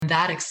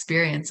that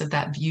experience of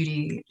that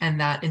beauty and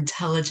that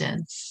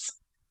intelligence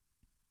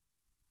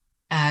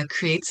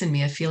creates in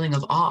me a feeling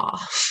of awe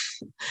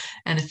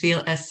and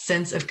a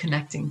sense of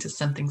connecting to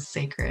something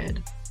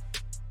sacred.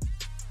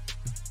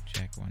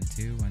 Check 1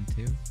 2 1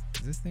 2. Is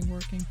this thing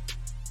working?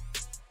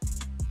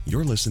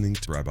 You're listening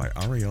to Rabbi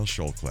Ariel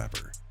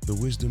Schollklapper, the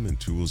wisdom and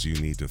tools you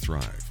need to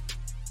thrive.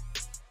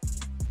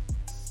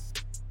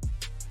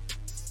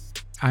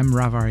 I'm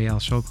Rav Ariel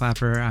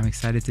Schollklapper. I'm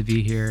excited to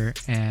be here,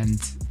 and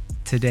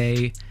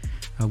today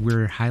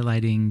we're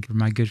highlighting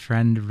my good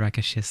friend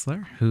Rebecca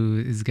Schisler, who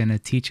is going to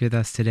teach with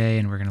us today,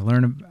 and we're going to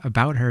learn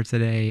about her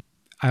today.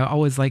 I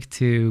always like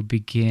to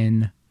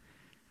begin.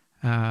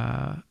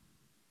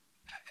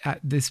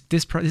 This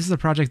is a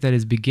project that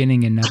is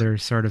beginning another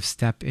sort of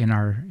step in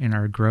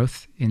our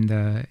growth in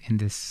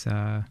this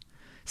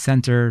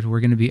center. I'm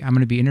going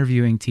to be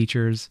interviewing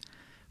teachers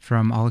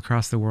from all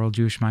across the world,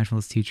 Jewish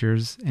mindfulness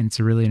teachers, and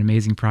it's a really an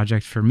amazing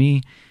project for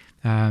me.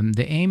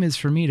 The aim is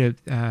for me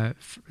to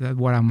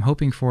what I'm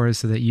hoping for is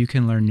so that you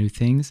can learn new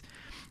things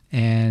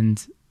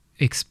and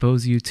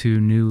expose you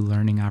to new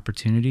learning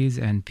opportunities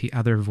and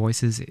other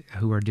voices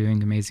who are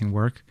doing amazing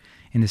work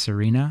in this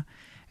arena.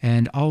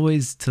 And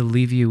always to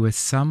leave you with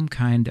some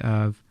kind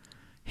of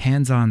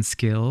hands-on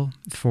skill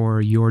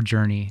for your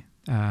journey,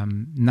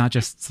 not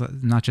just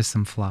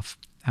some fluff.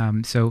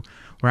 So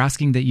we're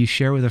asking that you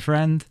share with a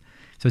friend.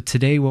 So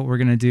today what we're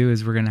going to do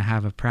is we're going to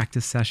have a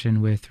practice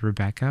session with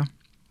Rebecca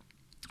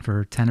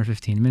for 10 or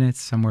 15 minutes,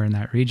 somewhere in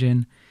that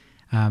region.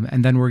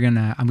 And then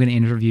I'm going to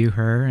interview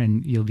her,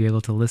 and you'll be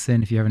able to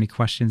listen. If you have any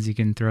questions, you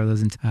can throw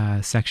those into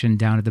a section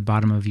down at the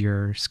bottom of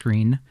your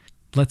screen.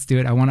 Let's do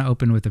it. I want to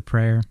open with a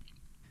prayer.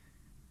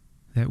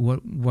 That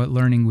what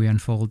learning we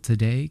unfold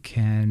today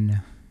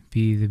can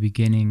be the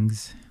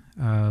beginnings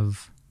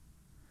of,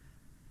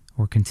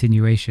 or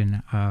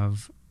continuation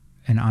of,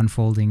 an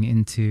unfolding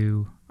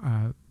into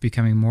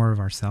becoming more of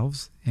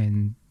ourselves,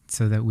 and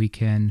so that we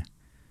can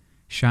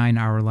shine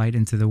our light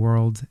into the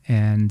world,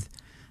 and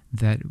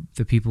that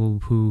the people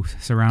who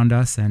surround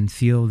us and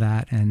feel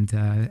that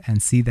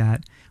and see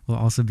that will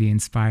also be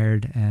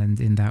inspired, and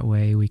in that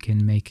way we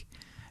can make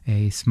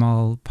a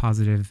small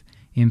positive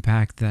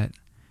impact that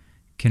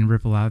can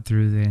ripple out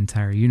through the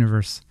entire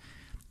universe,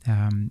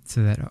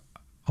 so that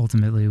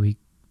ultimately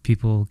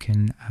people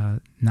can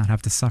not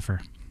have to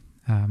suffer,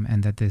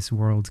 and that this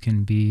world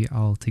can be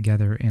all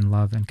together in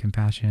love and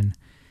compassion.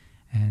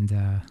 And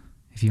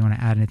if you want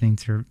to add anything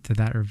to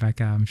that,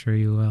 Rebecca, I'm sure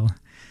you will.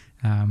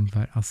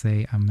 But I'll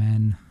say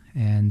amen,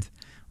 and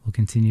we'll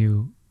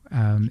continue.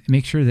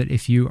 Make sure that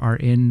if you are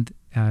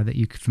that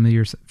you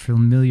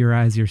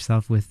familiarize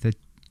yourself with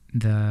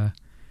the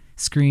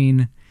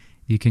screen.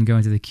 You can go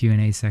into the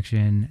Q&A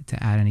section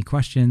to add any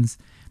questions,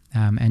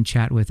 and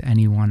chat with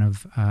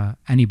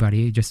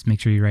anybody. Just make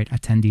sure you write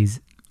attendees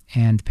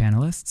and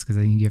panelists, because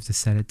I think you have to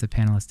set it to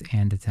panelists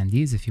and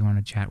attendees if you want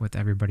to chat with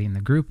everybody in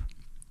the group.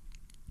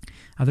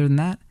 Other than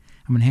that,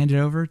 I'm going to hand it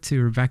over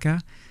to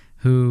Rebecca,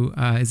 who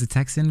is a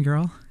Texan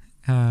girl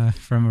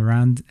from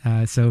around.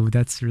 So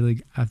that's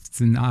really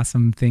it's an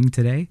awesome thing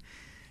today.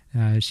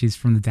 She's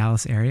from the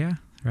Dallas area,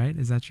 right?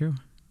 Is that true?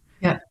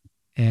 Yeah.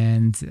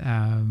 And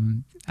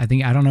I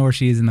don't know where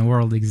she is in the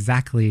world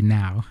exactly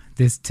now,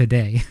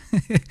 today,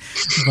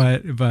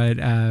 but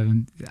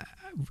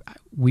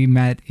we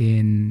met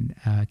in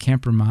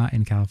Camp Ramah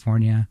in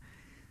California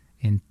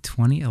in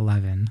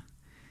 2011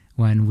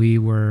 when we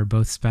were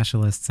both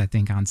specialists, I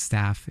think, on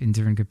staff in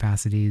different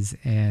capacities,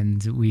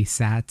 and we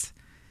sat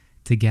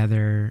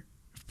together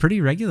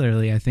pretty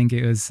regularly. I think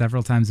it was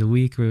several times a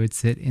week. We would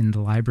sit in the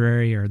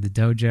library or the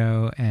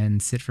dojo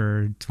and sit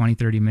for 20,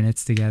 30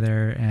 minutes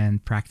together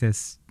and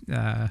practice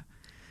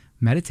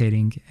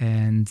meditating.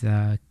 And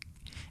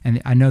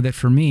I know that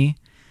for me,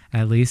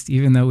 at least,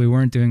 even though we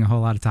weren't doing a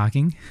whole lot of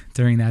talking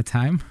during that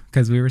time,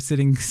 because we were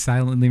sitting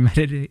silently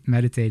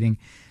meditating,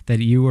 that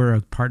you were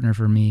a partner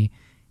for me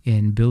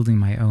in building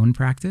my own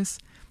practice,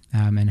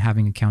 and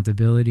having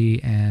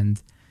accountability. And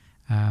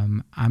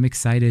I'm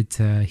excited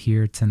to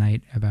hear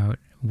tonight about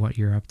what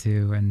you're up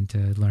to and to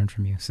learn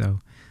from you. So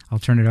I'll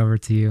turn it over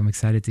to you. I'm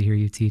excited to hear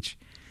you teach,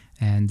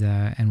 and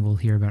we'll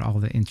hear about all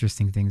the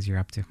interesting things you're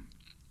up to.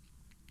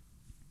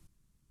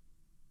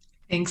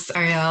 Thanks,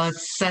 Ariel.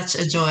 It's such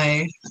a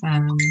joy.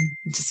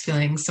 Just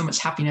feeling so much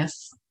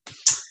happiness.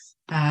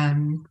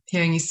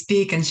 Hearing you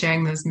speak and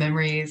sharing those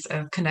memories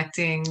of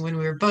connecting when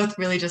we were both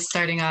really just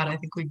starting out. I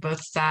think we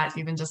both sat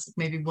even just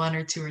maybe 1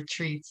 or 2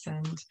 retreats,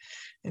 and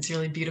it's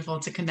really beautiful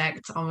to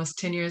connect almost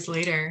 10 years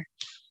later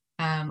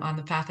on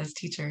the path as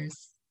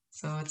teachers.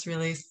 So it's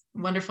really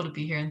wonderful to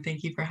be here, and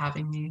thank you for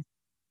having me.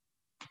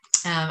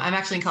 I'm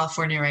actually in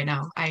California right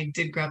now. I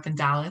did grow up in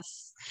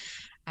Dallas,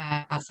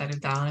 outside of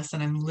Dallas,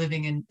 and I'm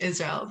living in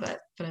Israel, but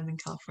I'm in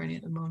California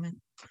at the moment.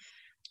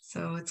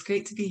 So it's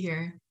great to be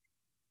here.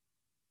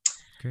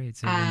 Great.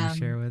 So will you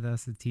share with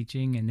us the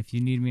teaching? And if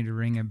you need me to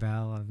ring a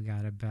bell, I've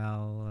got a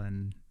bell,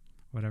 and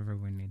whatever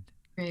we need.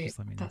 Great. Just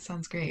let me know. That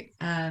sounds great.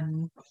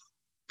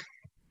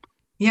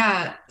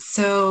 Yeah.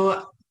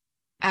 So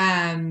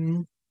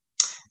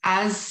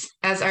As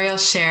Ariel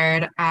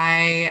shared,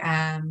 I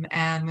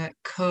am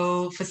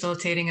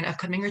co-facilitating an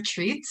upcoming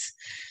retreat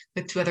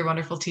with two other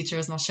wonderful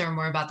teachers, and I'll share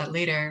more about that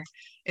later.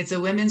 It's a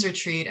women's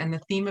retreat, and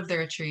the theme of the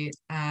retreat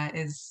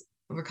is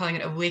we're calling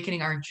it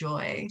Awakening Our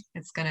Joy.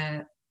 It's going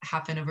to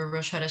happen over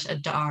Rosh Chodesh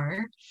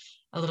Adar,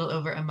 a little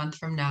over a month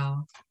from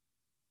now.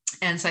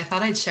 And so I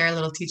thought I'd share a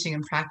little teaching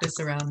and practice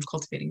around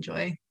cultivating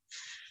joy.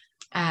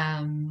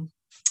 Part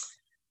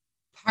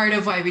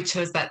of why we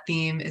chose that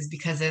theme is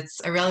because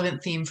it's a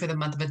relevant theme for the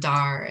month of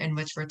Adar, in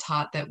which we're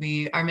taught that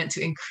we are meant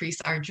to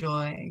increase our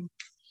joy.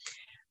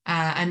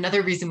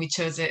 Another reason we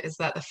chose it is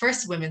that the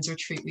first women's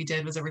retreat we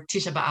did was over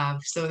Tisha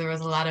B'Av, so there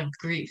was a lot of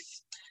grief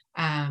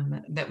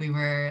that we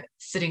were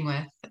sitting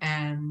with,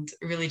 and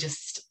really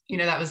just,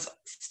 that was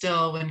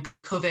still when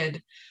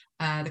COVID,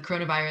 the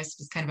coronavirus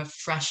was kind of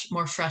a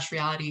more fresh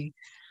reality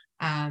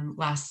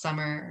last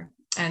summer,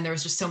 and there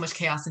was just so much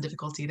chaos and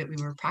difficulty that we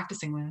were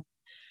practicing with.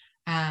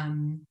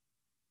 And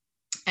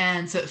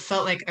so it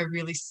felt like a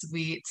really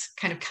sweet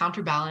kind of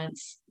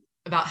counterbalance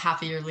about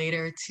half a year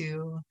later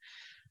to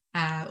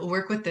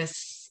work with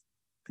this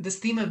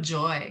theme of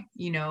joy,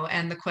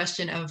 and the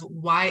question of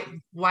why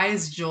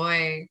is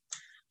joy,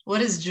 what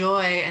does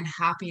joy and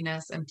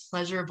happiness and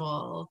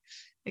pleasurable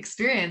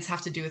experience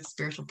have to do with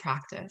spiritual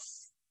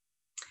practice?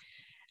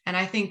 And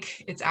I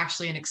think it's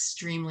actually an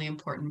extremely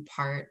important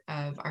part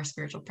of our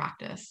spiritual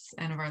practice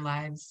and of our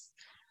lives.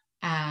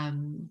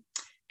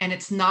 And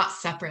it's not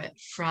separate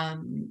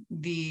from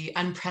the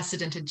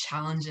unprecedented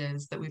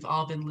challenges that we've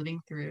all been living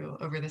through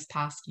over this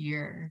past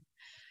year.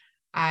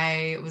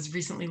 I was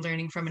recently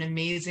learning from an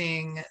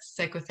amazing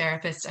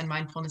psychotherapist and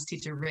mindfulness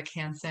teacher, Rick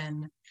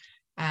Hansen,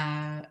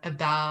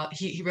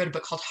 he wrote a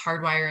book called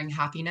Hardwiring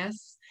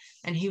Happiness,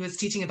 and he was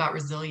teaching about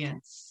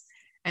resilience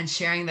and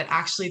sharing that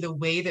actually the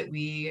way that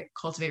we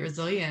cultivate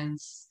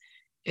resilience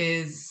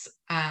is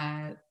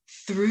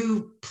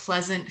through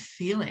pleasant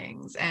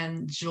feelings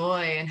and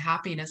joy and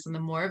happiness. And the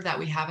more of that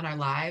we have in our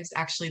lives,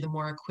 actually, the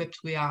more equipped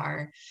we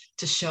are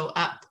to show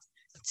up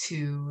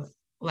to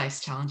life's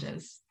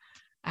challenges.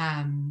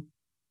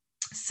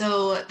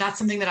 So that's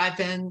something that I've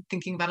been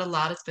thinking about a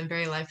lot. It's been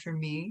very alive for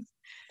me.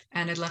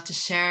 And I'd love to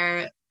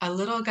share a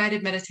little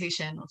guided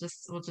meditation.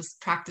 We'll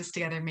just practice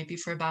together, maybe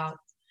for about,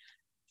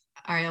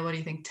 Ariel, what do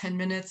you think? 10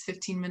 minutes,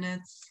 15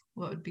 minutes?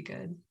 What would be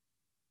good?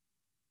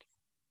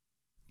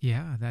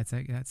 Yeah, that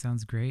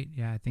sounds great.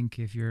 Yeah, I think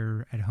if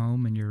you're at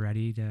home and you're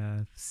ready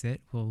to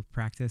sit, we'll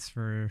practice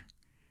for,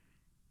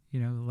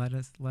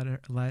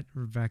 let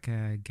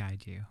Rebecca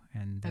guide you,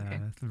 and Okay.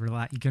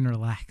 You can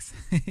relax.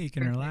 You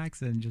can Perfect.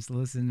 relax and just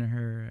listen to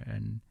her,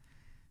 and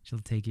she'll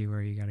take you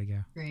where you got to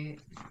go. Great.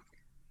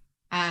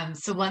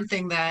 So one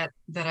thing that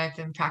I've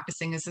been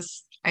practicing is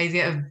this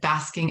idea of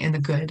basking in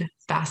the good,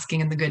 basking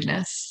in the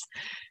goodness.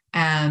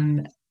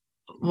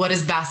 What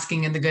is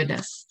basking in the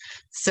goodness?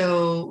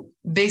 So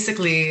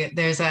basically,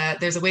 there's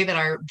a way that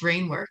our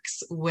brain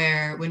works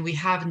where when we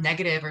have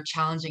negative or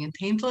challenging and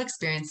painful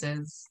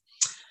experiences,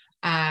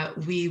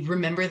 we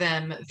remember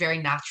them very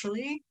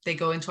naturally. They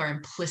go into our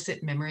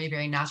implicit memory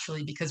very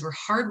naturally because we're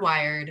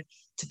hardwired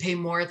to pay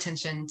more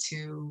attention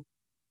to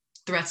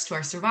threats to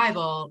our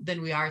survival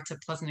than we are to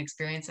pleasant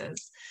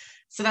experiences.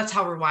 So that's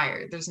how we're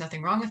wired. There's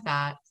nothing wrong with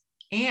that.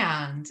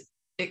 And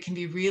it can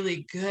be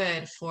really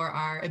good for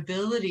our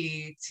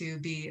ability to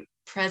be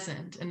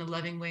present in a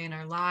loving way in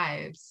our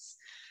lives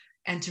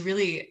and to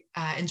really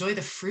enjoy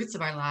the fruits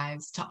of our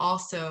lives, to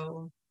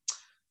also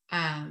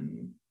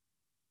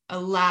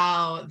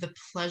allow the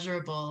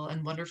pleasurable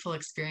and wonderful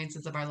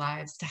experiences of our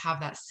lives to have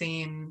that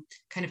same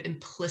kind of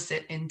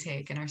implicit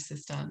intake in our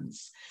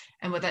systems.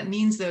 And what that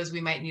means, though, is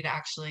we might need to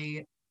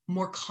actually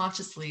more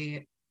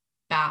consciously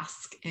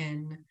bask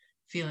in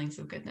feelings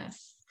of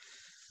goodness.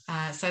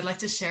 So I'd like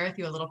to share with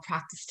you a little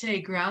practice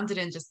today, grounded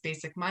in just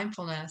basic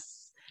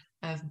mindfulness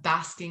of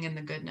basking in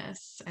the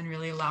goodness and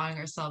really allowing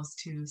ourselves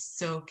to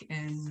soak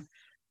in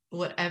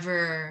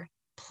whatever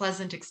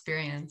pleasant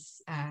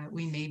experience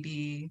we may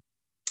be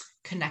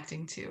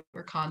connecting to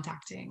or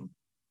contacting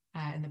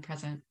in the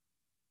present.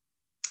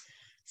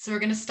 So we're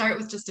going to start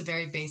with just a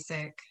very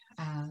basic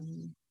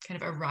kind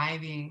of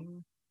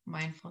arriving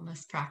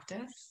mindfulness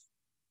practice.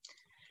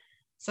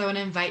 So I want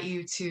to invite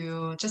you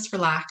to just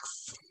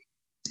relax,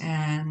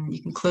 and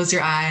you can close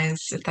your eyes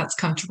if that's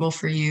comfortable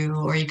for you,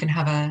 or you can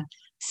have a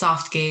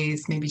soft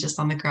gaze, maybe just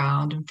on the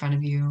ground in front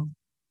of you.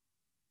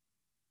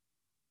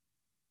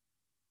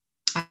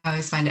 I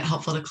always find it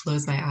helpful to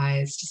close my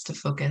eyes just to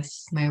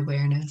focus my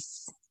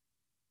awareness.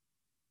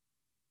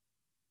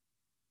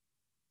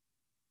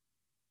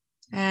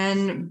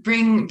 And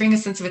bring a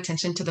sense of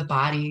attention to the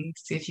body.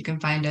 See if you can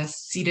find a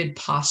seated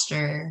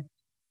posture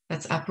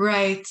that's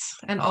upright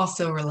and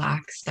also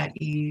relaxed at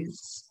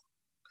ease.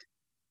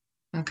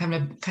 And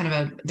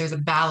there's a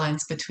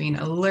balance between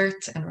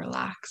alert and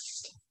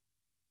relaxed.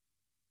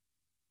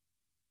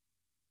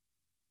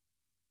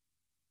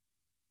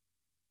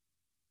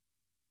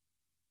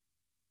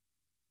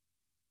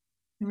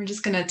 And we're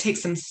just going to take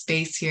some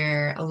space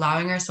here,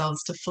 allowing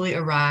ourselves to fully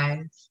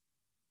arrive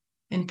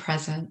in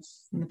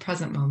presence, in the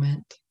present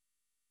moment.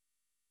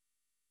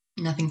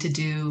 Nothing to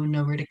do,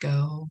 nowhere to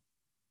go.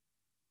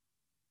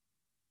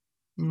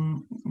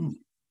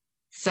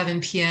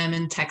 7 p.m.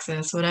 in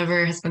Texas,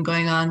 whatever has been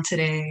going on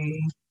today,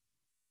 you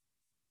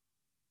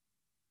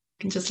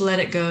can just let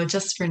it go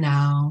just for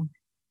now.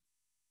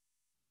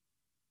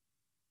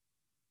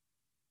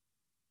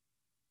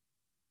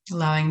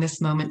 Allowing this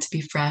moment to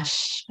be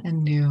fresh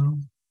and new.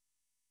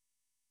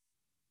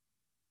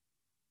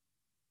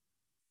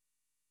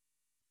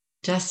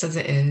 Just as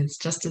it is,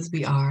 just as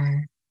we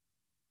are.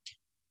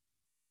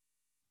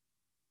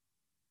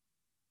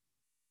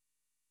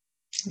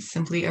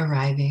 Simply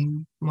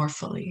arriving more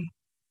fully.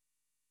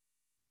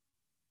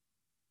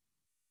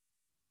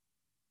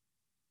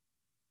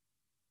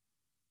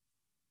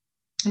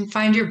 And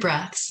find your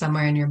breath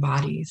somewhere in your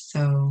body.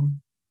 So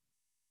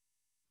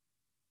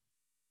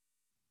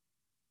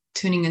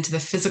tuning into the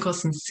physical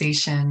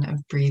sensation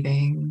of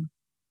breathing.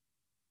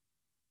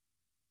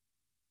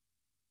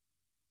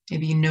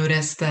 Maybe you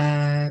notice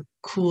the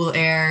cool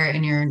air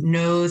in your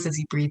nose as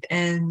you breathe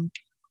in,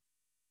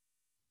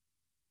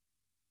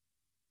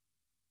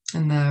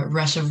 and the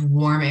rush of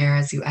warm air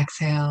as you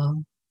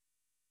exhale.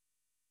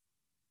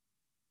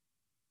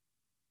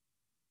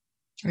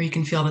 Or you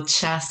can feel the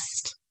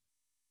chest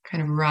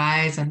kind of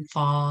rise and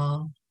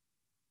fall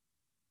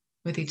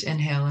with each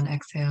inhale and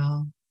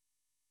exhale.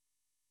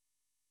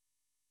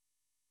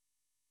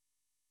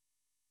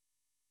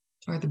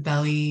 Or the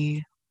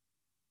belly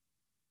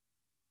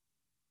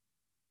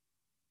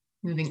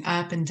moving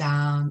up and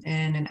down,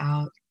 in and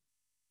out.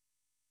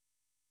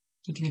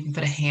 You can even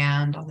put a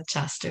hand on the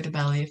chest or the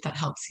belly if that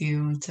helps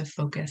you to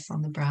focus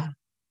on the breath.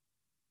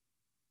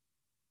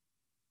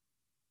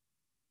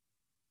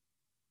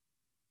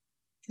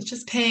 So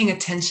just paying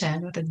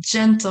attention with a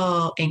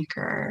gentle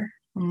anchor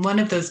in one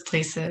of those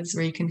places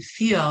where you can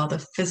feel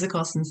the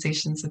physical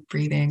sensations of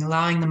breathing,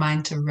 allowing the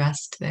mind to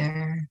rest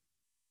there.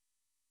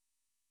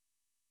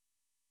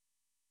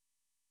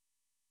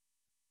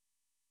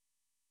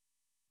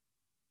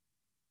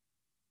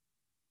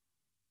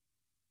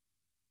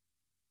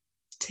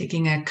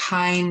 Taking a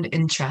kind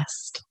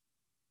interest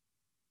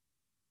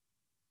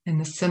in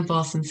the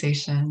simple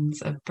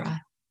sensations of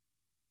breath.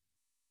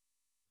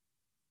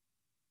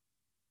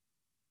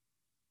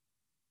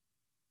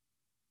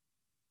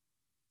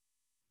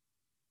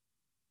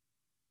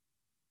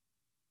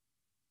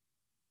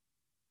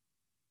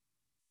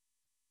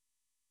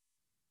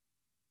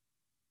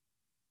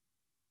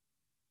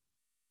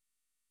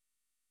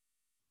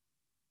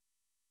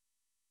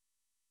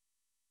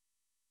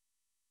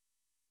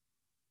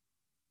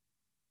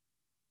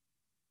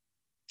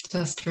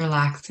 Just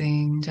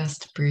relaxing,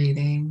 just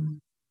breathing.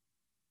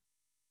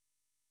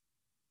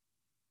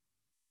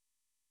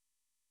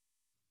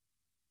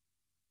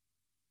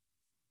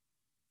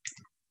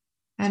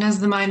 And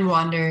as the mind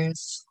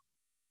wanders,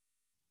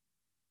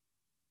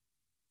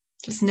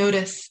 just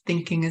notice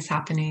thinking is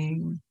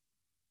happening,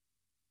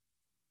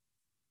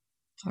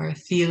 or a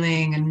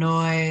feeling, a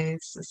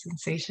noise, a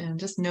sensation.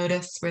 Just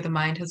notice where the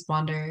mind has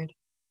wandered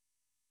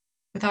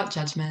without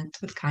judgment,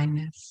 with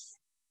kindness.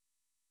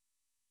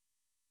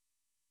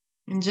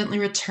 And gently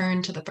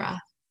return to the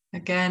breath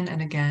again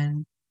and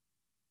again.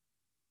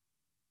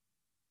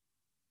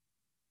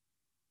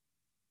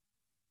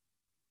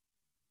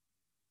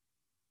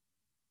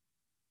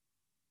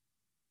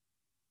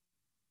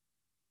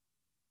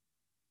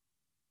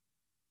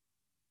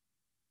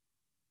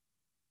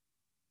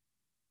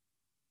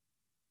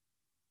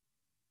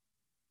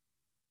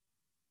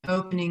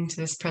 Opening to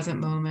this present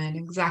moment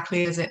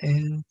exactly as it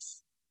is.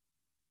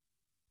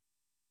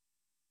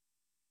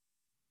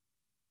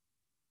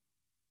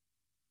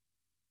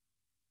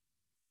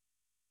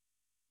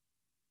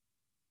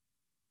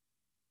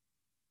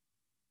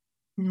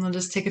 And we'll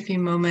just take a few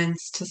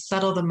moments to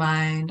settle the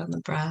mind on the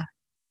breath.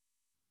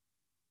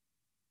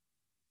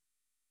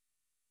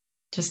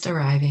 Just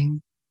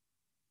arriving.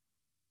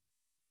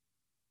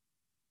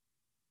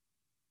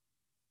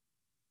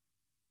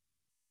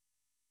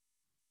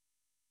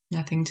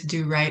 Nothing to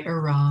do right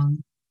or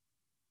wrong.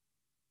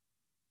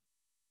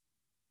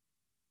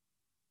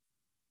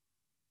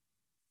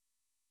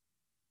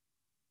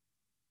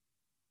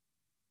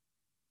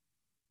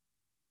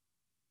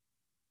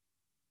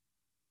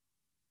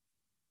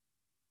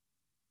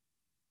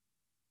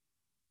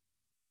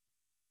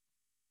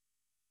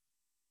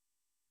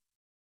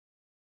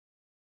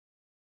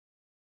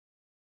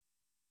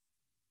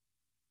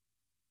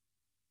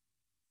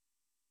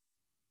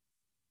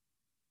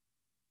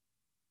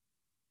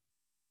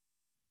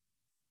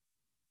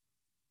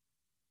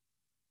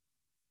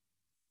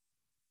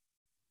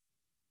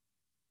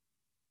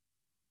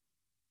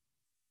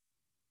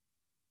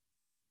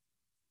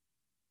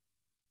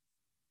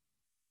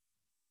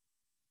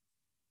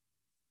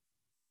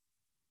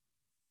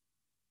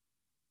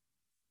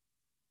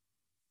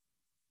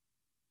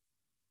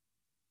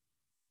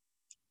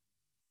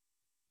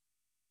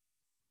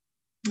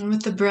 And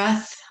with the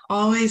breath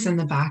always in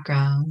the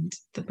background,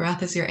 the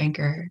breath is your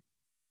anchor.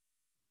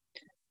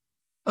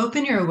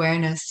 Open your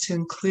awareness to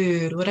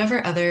include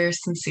whatever other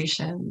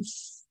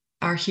sensations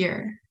are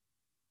here.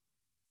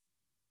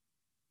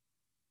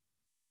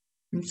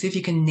 And see if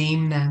you can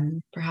name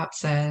them.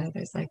 Perhaps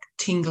there's like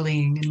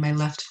tingling in my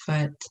left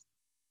foot,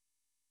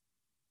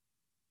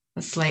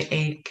 a slight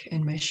ache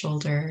in my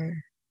shoulder.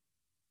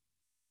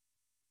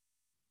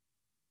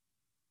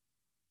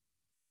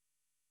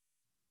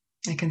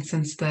 I can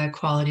sense the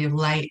quality of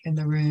light in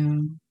the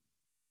room.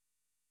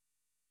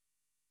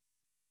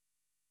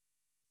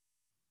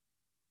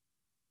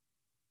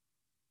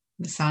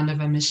 The sound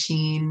of a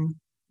machine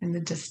in the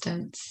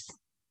distance.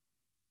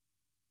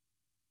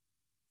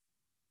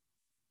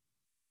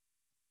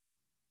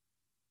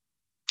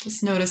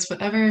 Just notice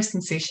whatever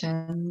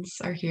sensations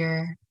are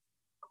here.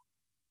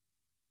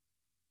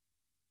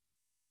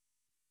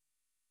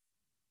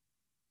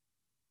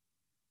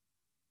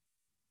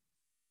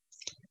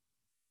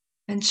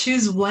 And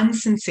choose one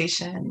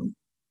sensation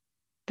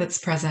that's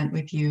present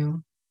with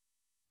you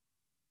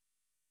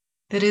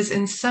that is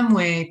in some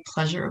way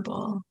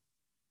pleasurable.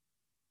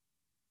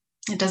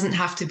 It doesn't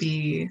have to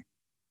be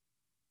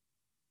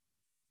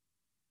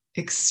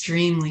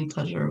extremely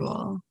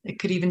pleasurable. It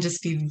could even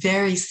just be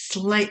very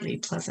slightly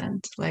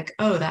pleasant, like,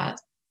 oh, that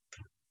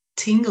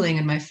tingling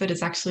in my foot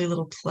is actually a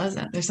little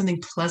pleasant. There's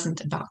something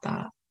pleasant about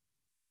that.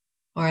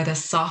 Or the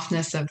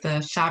softness of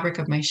the fabric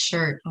of my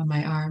shirt on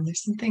my arm.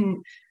 There's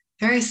something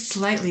very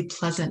slightly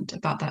pleasant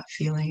about that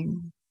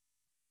feeling.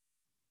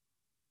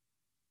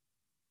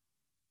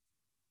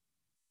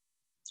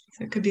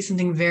 So it could be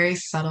something very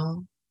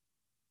subtle.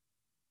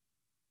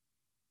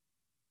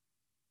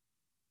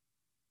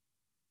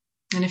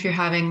 And if you're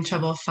having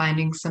trouble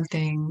finding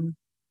something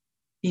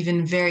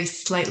even very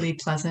slightly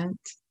pleasant,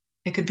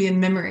 it could be a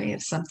memory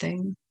of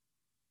something.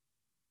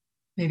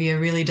 Maybe a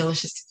really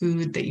delicious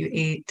food that you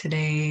ate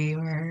today,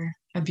 or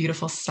a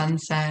beautiful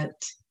sunset,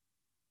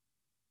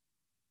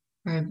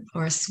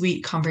 or a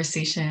sweet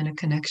conversation, a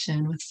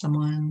connection with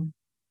someone.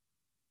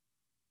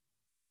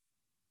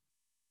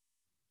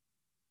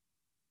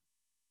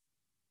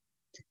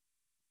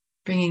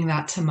 Bringing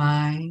that to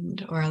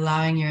mind, or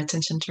allowing your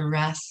attention to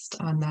rest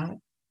on that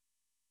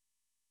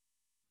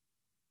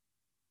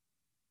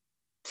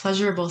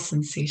pleasurable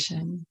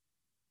sensation.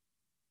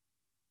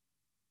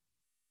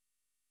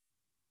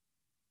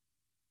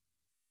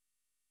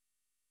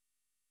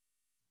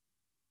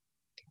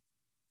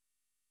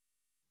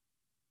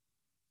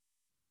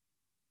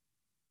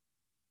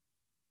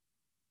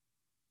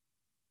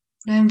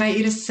 And I invite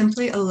you to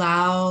simply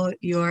allow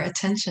your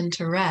attention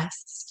to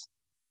rest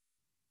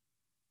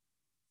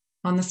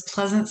on this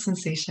pleasant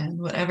sensation,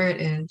 whatever it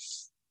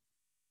is.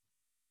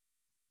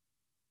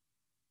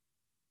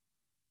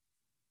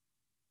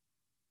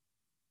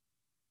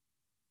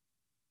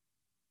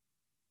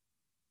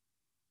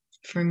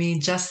 For me,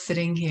 just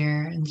sitting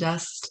here and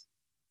just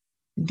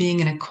being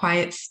in a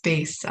quiet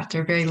space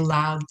after a very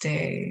loud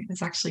day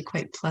is actually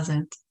quite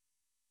pleasant.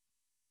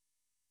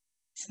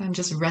 So I'm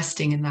just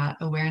resting in that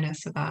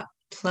awareness of that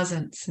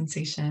pleasant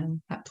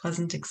sensation, that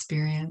pleasant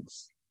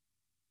experience.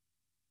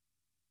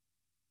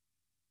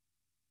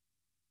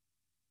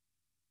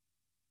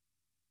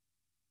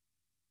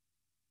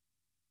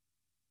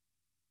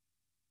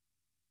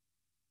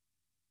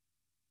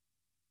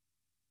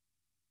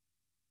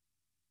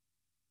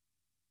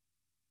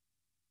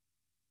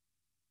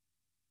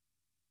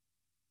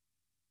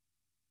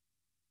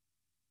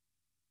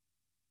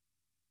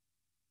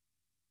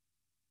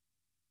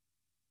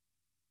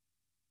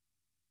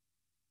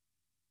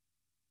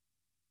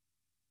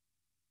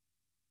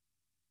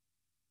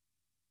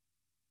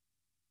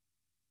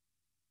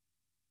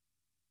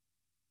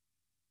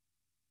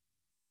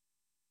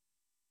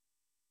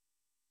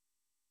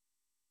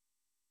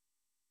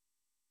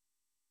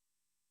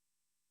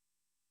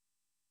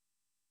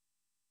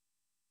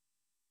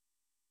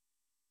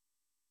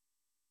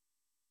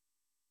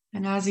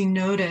 And as you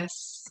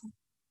notice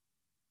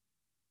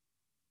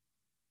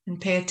and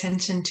pay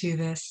attention to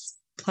this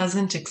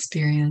pleasant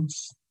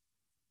experience,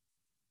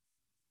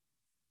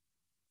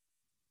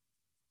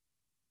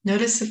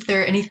 notice if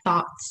there are any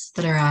thoughts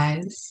that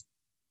arise.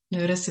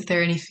 Notice if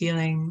there are any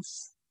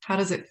feelings. How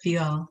does it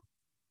feel?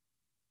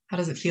 How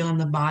does it feel in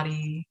the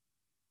body?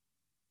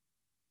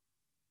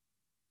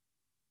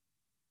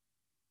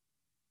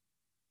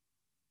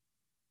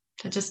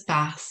 To just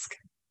bask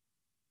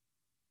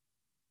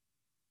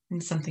in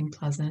something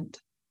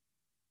pleasant.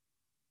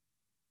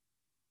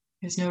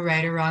 There's no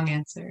right or wrong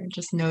answer,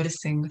 just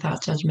noticing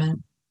without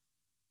judgment.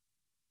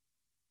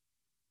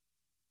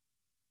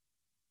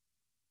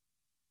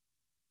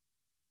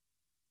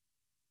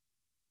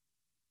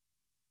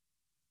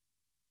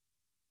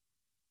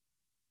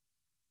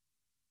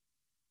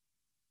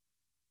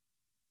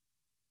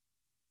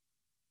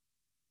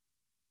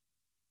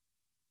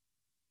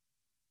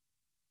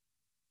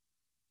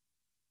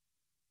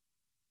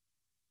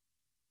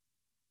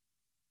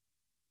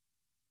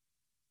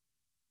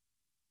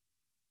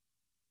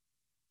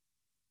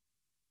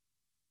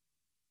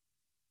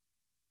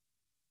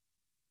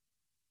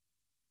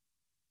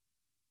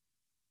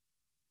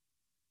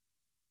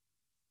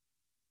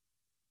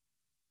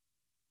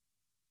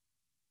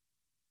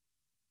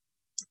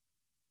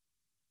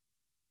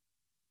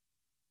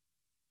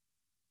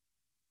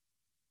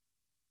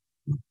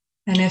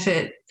 And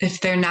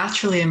if there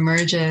naturally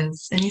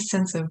emerges any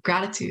sense of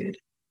gratitude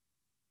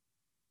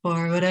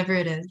or whatever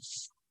it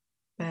is,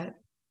 that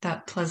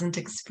that pleasant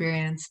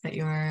experience that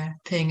you're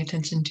paying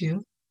attention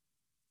to,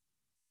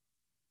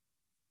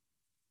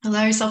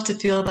 allow yourself to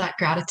feel that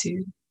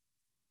gratitude.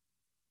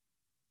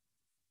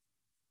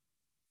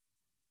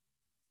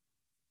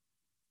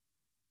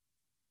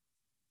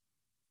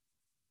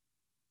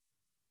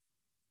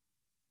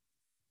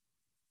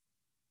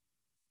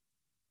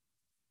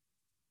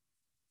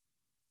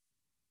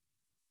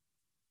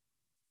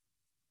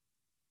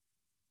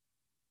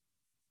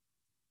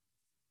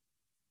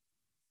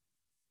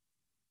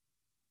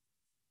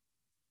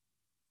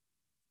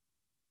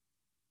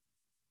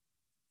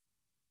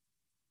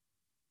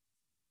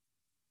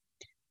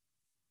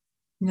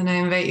 And then I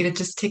invite you to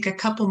just take a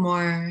couple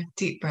more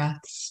deep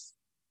breaths.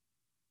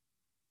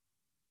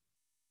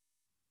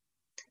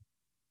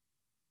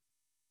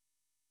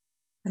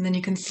 And then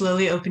you can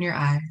slowly open your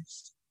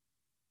eyes.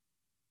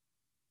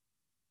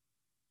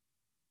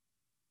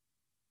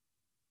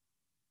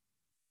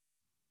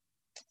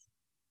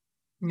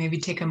 Maybe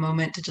take a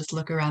moment to just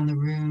look around the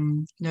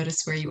room,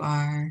 notice where you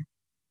are.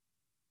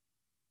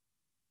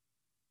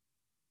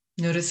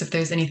 Notice if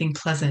there's anything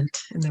pleasant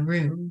in the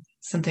room,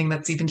 something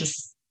that's even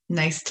just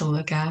nice to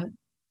look at.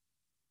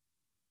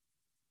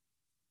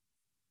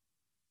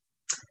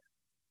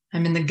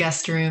 I'm in the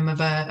guest room of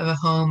a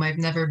home I've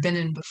never been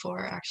in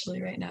before,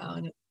 actually, right now,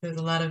 and there's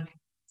a lot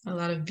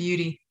of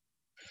beauty.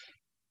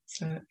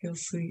 So it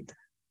feels sweet.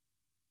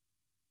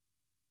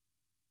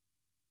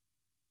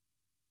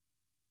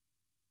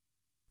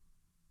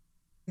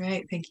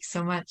 Right. Thank you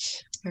so much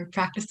for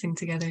practicing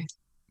together.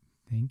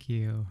 Thank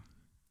you.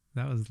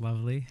 That was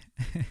lovely.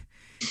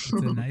 It's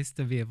nice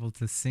to be able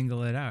to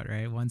single it out,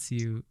 right?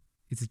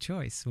 It's a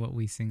choice what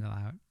we single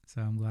out.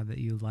 So I'm glad that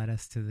you led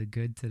us to the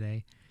good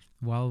today.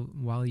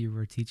 While you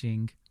were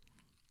teaching,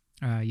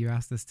 you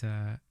asked us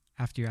to,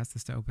 after you asked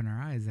us to open our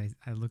eyes,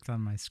 I looked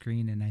on my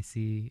screen and I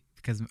see,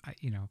 because,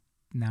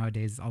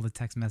 nowadays all the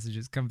text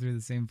messages come through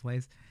the same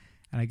place.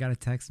 And I got a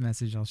text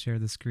message. I'll share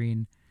the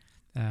screen.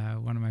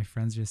 One of my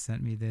friends just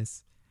sent me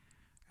this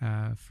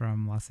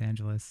from Los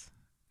Angeles.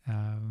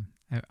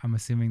 I'm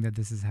assuming that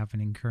this is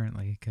happening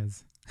currently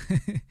because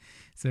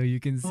so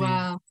you can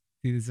Wow.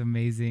 see this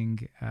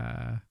amazing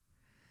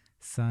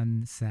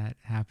sunset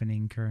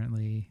happening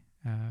currently.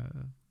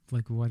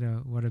 Like what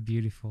a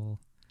beautiful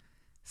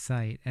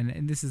sight.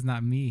 And this is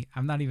not me.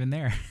 I'm not even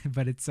there,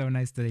 but it's so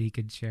nice that he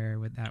could share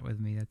that with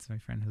me. That's my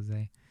friend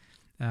Jose.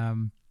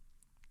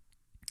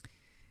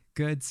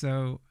 Good.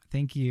 So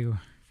thank you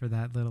for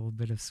that little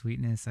bit of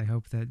sweetness. I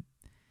hope that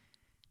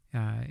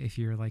if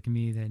you're like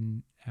me,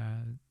 then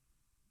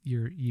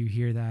you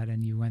hear that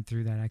and you went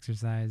through that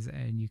exercise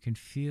and you can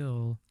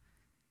feel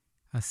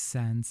a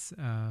sense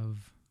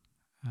of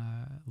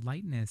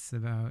lightness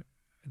about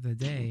the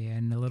day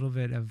and a little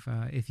bit of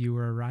if you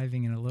were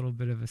arriving in a little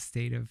bit of a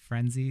state of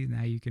frenzy,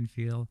 now you can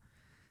feel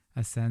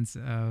a sense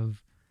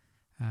of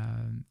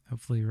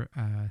hopefully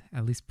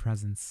at least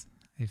presence,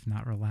 if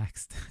not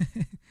relaxed.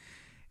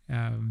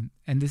 And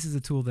this is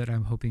a tool that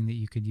I'm hoping that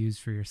you could use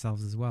for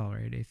yourselves as well,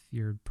 right? If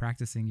you're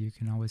practicing, you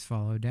can always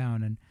follow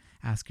down and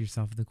ask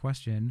yourself the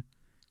question,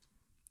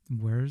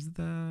 where's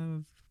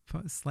the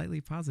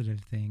slightly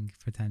positive thing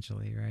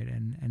potentially, right?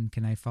 And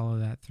can I follow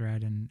that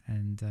thread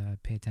and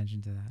pay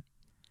attention to that?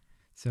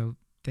 So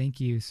thank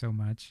you so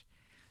much.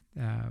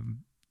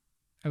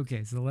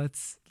 Okay, so let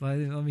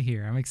me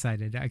hear. I'm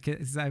excited. I've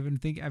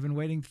been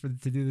waiting to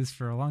do this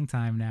for a long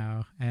time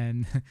now,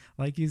 and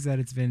like you said,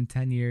 it's been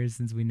 10 years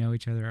since we know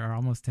each other, or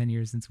almost 10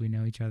 years since we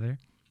know each other.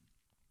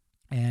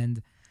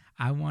 And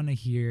I want to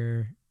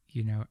hear,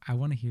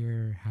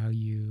 how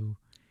you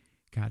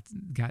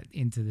got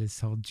into this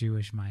whole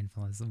Jewish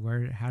mindfulness.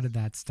 How did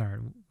that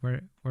start?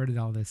 Where did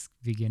all this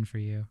begin for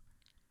you?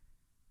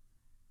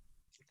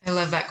 I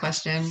love that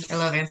question. I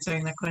love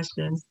answering that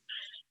question.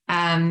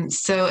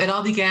 So it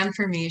all began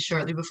for me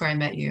shortly before I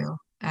met you.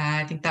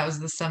 I think that was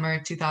the summer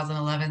of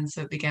 2011.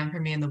 So it began for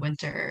me in the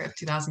winter of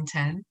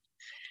 2010.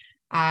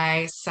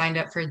 I signed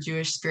up for a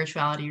Jewish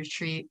spirituality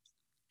retreat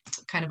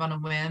kind of on a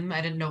whim.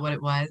 I didn't know what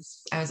it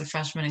was. I was a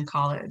freshman in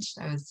college.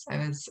 I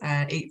was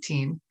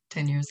 18,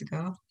 10 years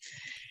ago.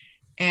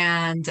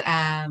 And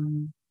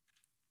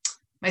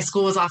my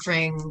school was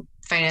offering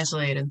financial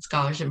aid and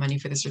scholarship money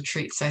for this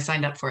retreat. So I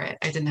signed up for it.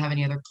 I didn't have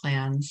any other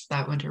plans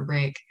that winter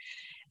break.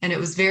 And it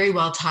was very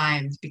well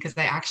timed because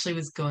I actually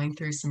was going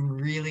through some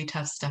really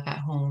tough stuff at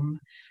home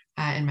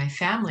in my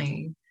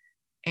family.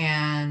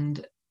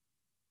 And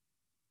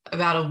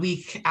about a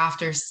week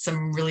after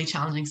some really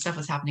challenging stuff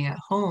was happening at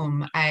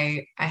home,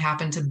 I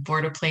happened to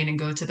board a plane and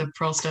go to the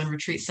Pearlstone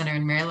Retreat Center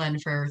in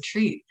Maryland for a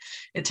retreat.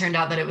 It turned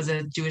out that it was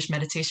a Jewish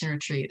meditation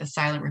retreat, a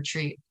silent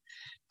retreat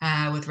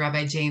with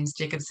Rabbi James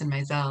Jacobson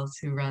Meisels,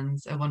 who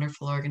runs a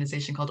wonderful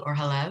organization called Or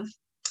Halev,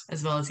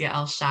 as well as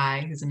Yael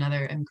Shai, who's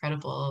another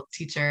incredible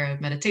teacher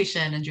of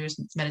meditation and Jewish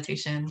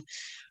meditation.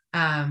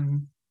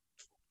 And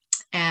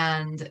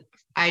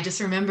I just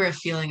remember a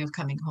feeling of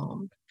coming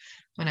home.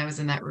 when I was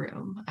in that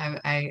room.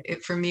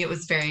 For me, it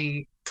was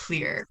very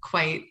clear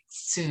quite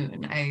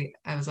soon. I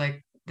was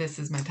like, this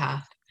is my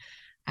path.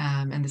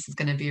 And this is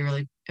going to be a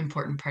really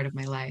important part of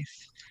my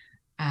life.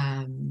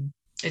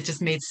 It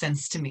just made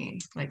sense to me,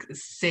 like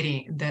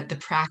sitting, the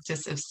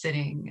practice of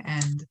sitting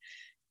and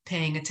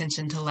paying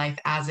attention to life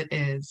as it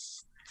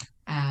is,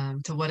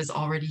 to what is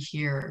already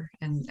here,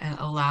 and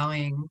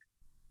allowing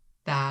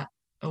that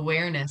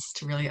awareness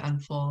to really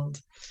unfold,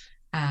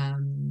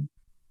 um,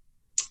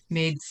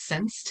 made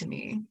sense to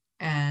me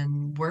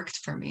and worked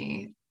for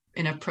me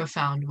in a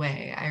profound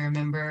way. I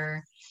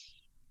remember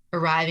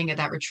arriving at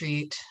that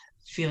retreat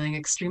feeling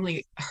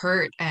extremely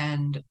hurt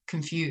and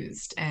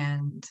confused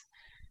and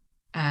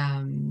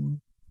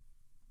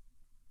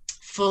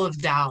full of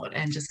doubt,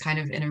 and just kind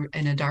of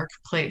in a dark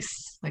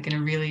place, like in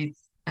a really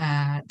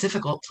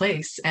difficult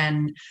place.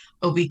 And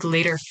a week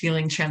later,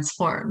 feeling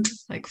transformed,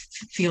 like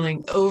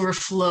feeling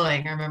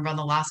overflowing. I remember on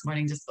the last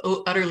morning, just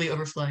utterly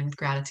overflowing with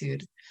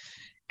gratitude,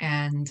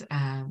 and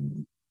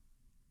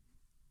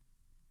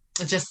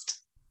just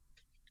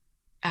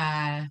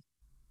uh,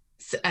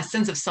 a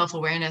sense of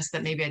self-awareness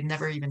that maybe I'd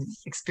never even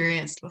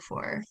experienced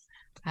before,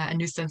 a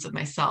new sense of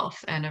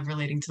myself and of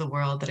relating to the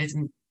world that I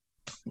didn't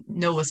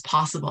know was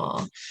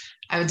possible.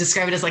 I would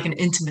describe it as like an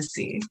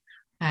intimacy.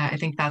 I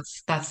think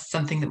that's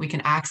something that we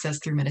can access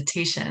through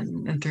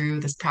meditation and through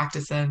this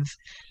practice of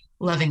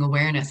loving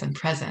awareness and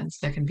presence.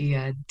 There can be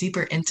a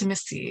deeper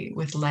intimacy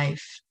with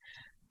life,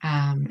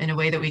 in a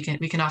way that we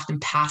can often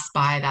pass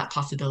by that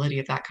possibility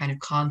of that kind of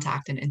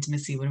contact and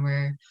intimacy when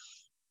we're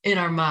in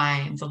our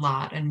minds a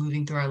lot and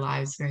moving through our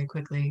lives very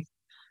quickly.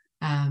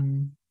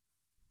 And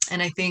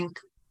I think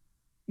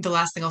the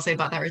last thing I'll say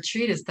about that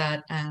retreat is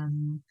that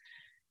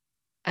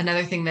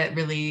another thing that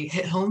really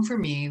hit home for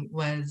me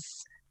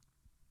was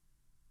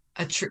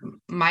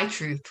my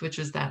truth, which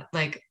was that,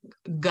 like,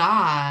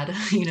 God,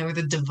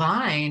 the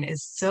divine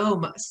is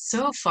so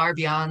far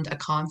beyond a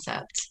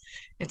concept.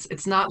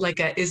 It's not like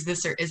a is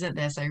this or isn't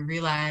this. I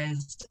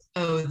realized,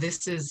 oh,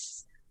 this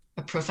is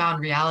a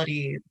profound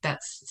reality that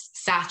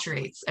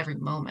saturates every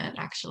moment,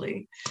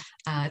 actually.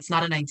 It's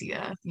not an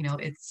idea,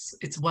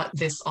 it's what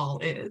this all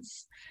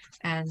is.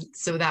 And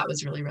so that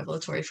was really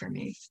revelatory for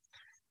me.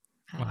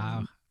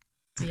 Wow.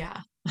 Yeah.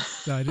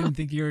 So I didn't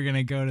think you were going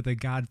to go to the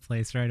God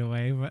place right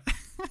away, but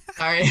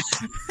Sorry.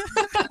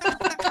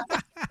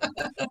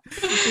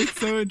 It's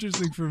so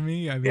interesting for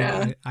me. I mean,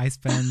 Yeah. I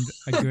spend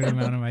a good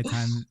amount of my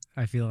time,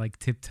 I feel like,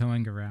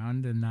 tiptoeing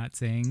around and not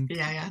saying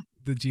Yeah.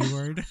 the G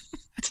word.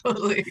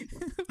 Totally.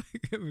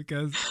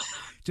 because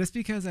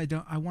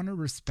I want to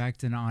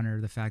respect and honor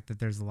the fact that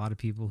there's a lot of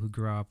people who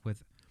grow up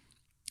with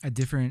a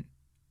different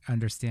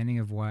understanding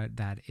of what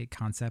that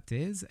concept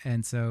is.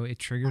 And so it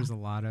triggers a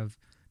lot of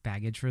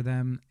baggage for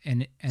them,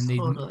 and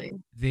Totally.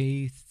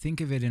 they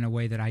think of it in a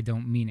way that I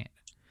don't mean it.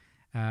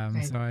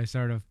 Right. So I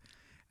sort of,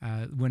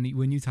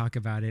 when you talk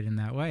about it in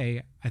that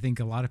way, I think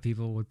a lot of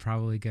people would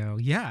probably go,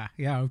 yeah,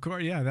 of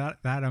course, yeah,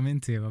 that I'm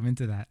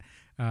into that.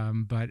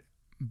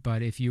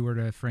 But if you were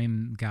to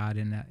frame God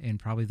in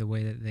probably the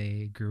way that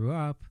they grew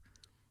up,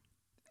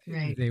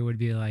 Right. they would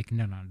be like,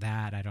 no,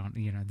 that I don't,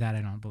 that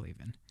I don't believe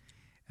in.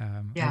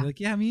 Yeah. I'd be like,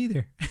 yeah, me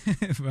either.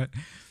 But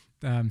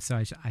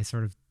so I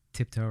sort of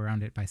tiptoe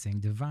around it by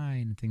saying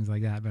divine and things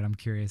like that. But I'm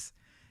curious.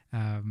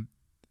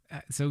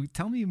 So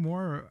tell me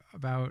more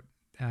about.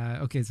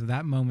 Okay, so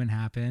that moment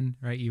happened,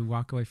 right? You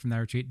walk away from that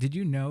retreat. Did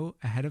you know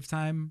ahead of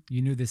time?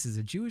 You knew this is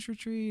a Jewish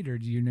retreat, or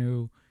do you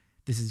know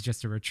this is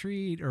just a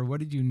retreat, or what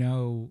did you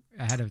know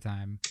ahead of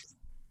time?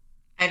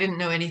 I didn't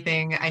know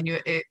anything. I knew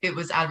it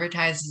was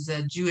advertised as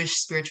a Jewish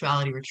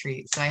spirituality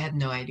retreat, so I had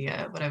no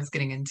idea what I was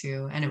getting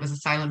into. And it was a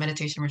silent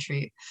meditation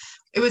retreat.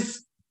 It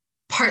was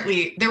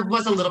partly, there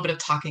was a little bit of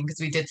talking because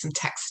we did some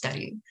text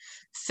study.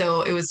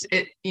 So it was,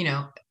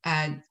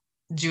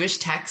 Jewish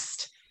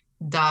text,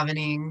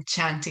 davening,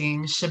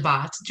 chanting,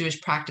 Shabbat,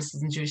 Jewish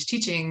practices and Jewish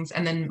teachings,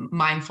 and then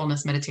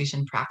mindfulness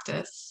meditation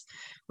practice,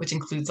 which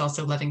includes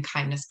also loving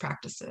kindness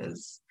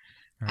practices.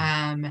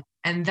 Right.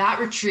 And that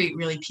retreat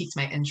really piqued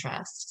my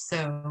interest.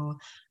 So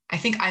I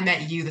think I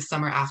met you the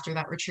summer after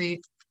that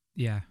retreat.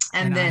 Yeah.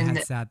 And I then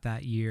had sat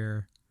that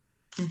year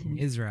in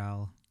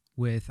Israel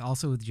with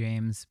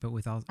James, but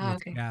with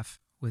okay.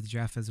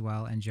 Jeff as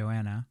well, and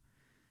Joanna,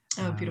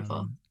 Oh,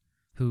 beautiful.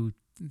 who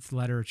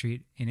led a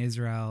retreat in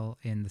Israel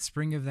in the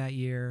spring of that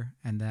year,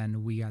 and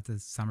then we got to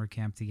summer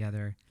camp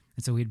together,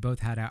 and so we'd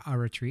both had a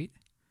retreat,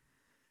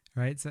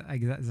 right? So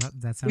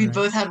that sound We right?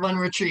 both had one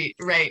retreat,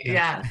 right?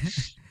 Yeah. Yeah.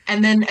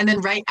 And then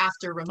right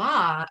after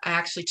Ramah, I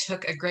actually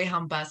took a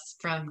Greyhound bus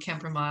from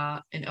Camp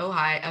Ramah in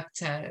Ojai up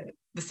to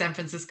the San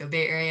Francisco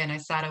Bay Area, and I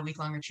sat a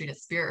week-long retreat at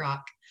Spirit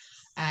Rock,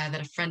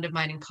 that a friend of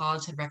mine in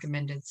college had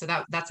recommended. So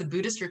that's a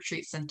Buddhist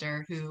retreat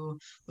center who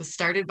was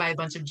started by a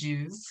bunch of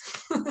Jews,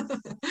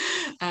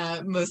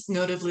 most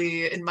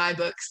notably in my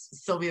books,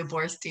 Sylvia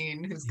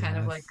Boorstein, who's kind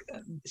of like,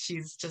 Yes.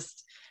 she's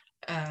just,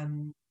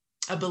 um,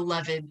 a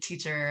beloved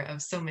teacher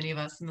of so many of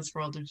us in this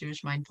world of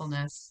Jewish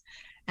mindfulness.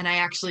 And I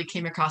actually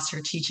came across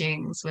her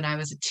teachings when I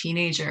was a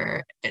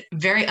teenager.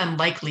 Very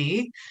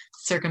unlikely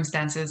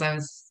circumstances. I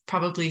was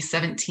probably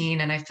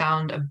 17 and I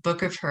found a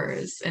book of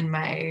hers in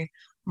my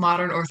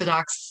modern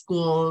Orthodox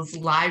school's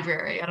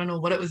library. I don't know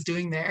what it was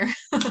doing there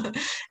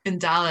in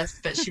Dallas,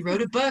 but she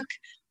wrote a book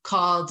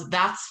called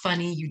That's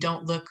Funny, You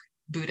Don't Look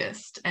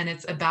Buddhist. And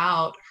it's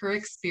about her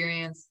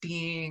experience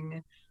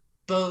being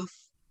both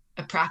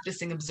a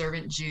practicing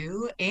observant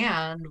Jew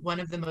and one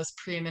of the most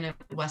preeminent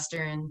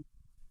Western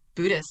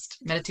Buddhist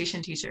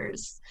meditation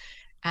teachers.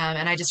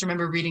 And I just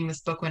remember reading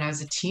this book when I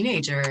was a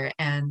teenager,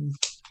 and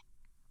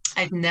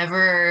I'd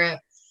never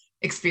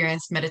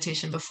experienced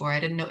meditation before. I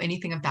didn't know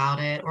anything about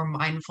it or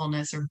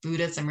mindfulness or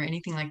Buddhism or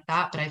anything like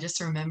that. But I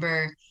just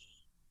remember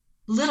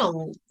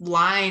little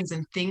lines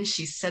and things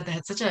she said that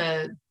had such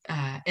a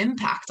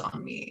impact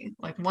on me.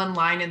 Like one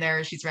line in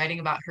there, she's writing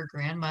about her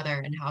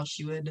grandmother and how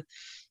she would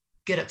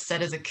get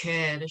upset as a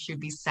kid. She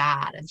would be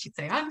sad and she'd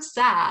say, I'm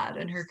sad.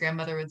 And her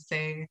grandmother would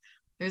say,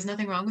 there's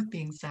nothing wrong with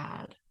being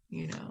sad.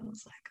 You know,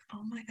 it's like,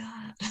 oh my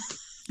God,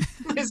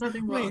 there's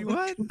nothing wrong. Wait,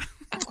 what?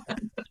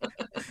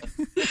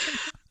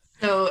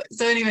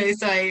 So anyway,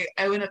 so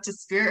I went up to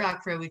Spirit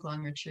Rock for a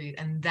week-long retreat,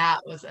 and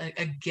that was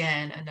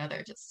again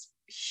another just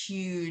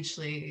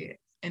hugely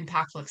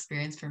impactful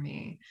experience for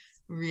me.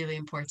 Really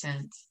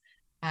important.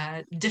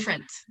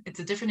 Different. It's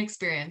a different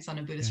experience on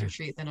a Buddhist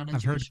retreat than on a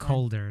I've Jewish heard one.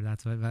 colder.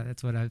 That's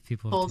what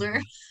people have told Colder.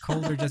 me.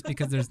 Colder just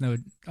because there's no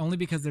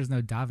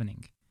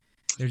davening.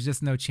 There's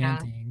just no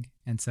chanting.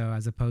 And so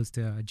as opposed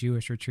to a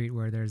Jewish retreat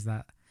where there's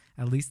that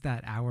at least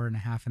that hour and a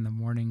half in the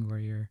morning where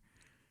you're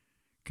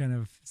kind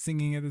of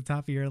singing at the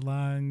top of your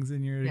lungs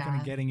and you're kind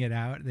of getting it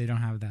out, they don't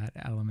have that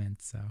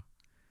element. So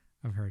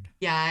I've heard.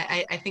 Yeah,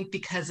 I think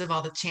because of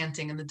all the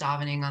chanting and the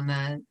davening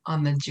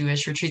on the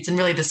Jewish retreats, and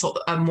really this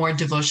a more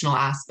devotional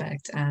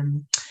aspect,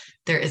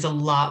 there is a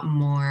lot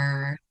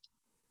more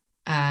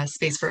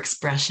space for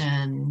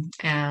expression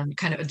and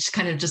kind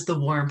of just the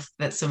warmth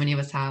that so many of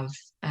us have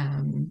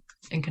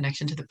in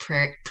connection to the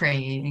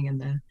praying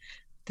and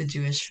the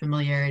Jewish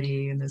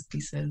familiarity and those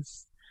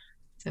pieces.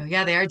 So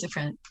yeah, they are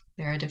different.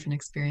 They are a different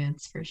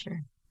experience for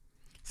sure.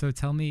 So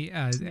tell me,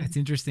 it's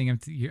interesting.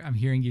 I'm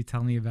hearing you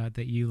tell me about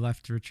that you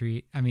left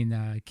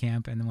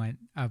camp and went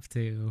up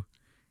to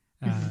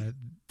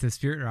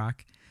Spirit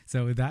Rock.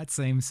 So that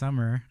same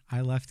summer,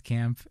 I left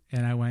camp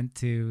and I went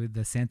to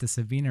the Santa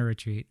Sabina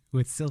retreat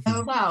with Sylvia.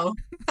 Oh wow,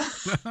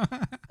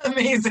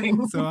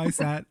 amazing! So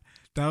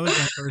that was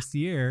my first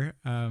year,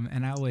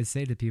 and I always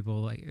say to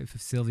people, like, if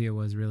Sylvia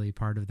was really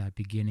part of that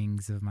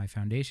beginnings of my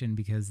foundation,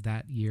 because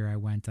that year I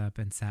went up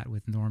and sat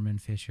with Norman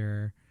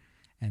Fisher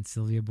and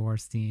Sylvia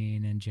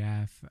Borstein and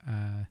Jeff,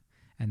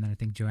 and then I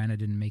think Joanna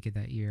didn't make it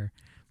that year,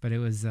 but it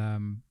was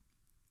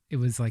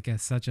like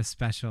such a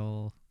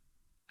special.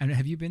 I mean,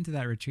 have you been to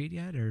that retreat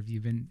yet, or have you?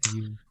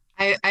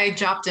 I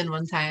dropped in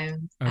one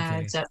time.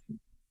 Okay.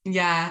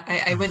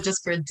 I went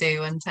just for a day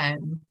one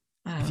time.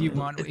 If you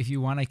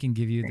want, I can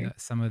give you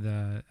some of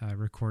the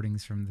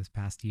recordings from this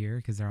past year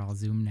because they're all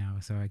Zoom now,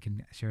 so I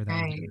can share that.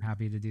 Right. I'm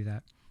happy to do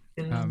that.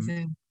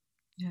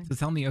 So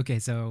tell me, okay,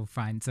 so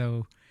fine.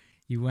 So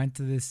you went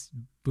to this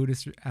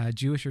Buddhist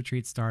Jewish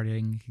retreat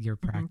starting your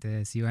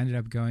practice. You ended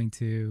up going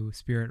to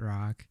Spirit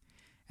Rock,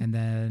 and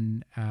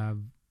then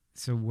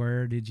so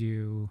where did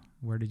you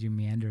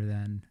meander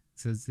then?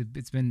 So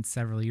it's been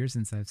several years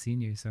since I've seen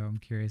you, so I'm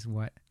curious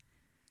where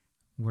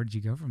did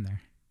you go from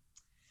there?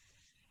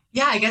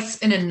 Yeah, I guess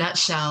in a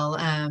nutshell,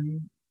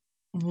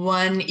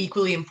 one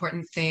equally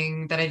important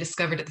thing that I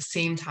discovered at the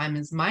same time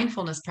as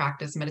mindfulness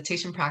practice,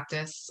 meditation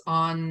practice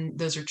on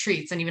those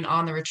retreats, and even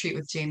on the retreat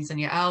with James and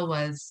Yael,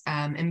 was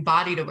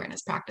embodied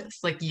awareness practice,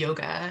 like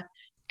yoga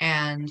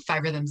and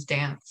Five Rhythms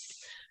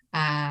dance.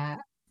 I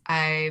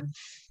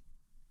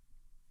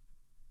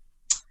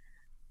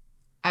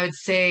would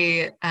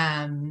say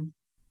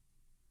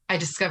I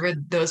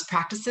discovered those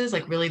practices,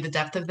 like really the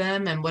depth of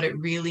them and what it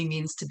really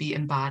means to be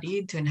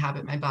embodied, to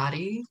inhabit my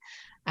body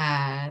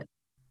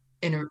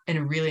in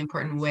a really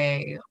important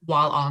way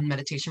while on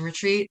meditation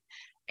retreat.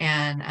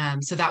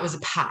 And so that was a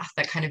path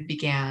that kind of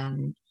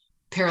began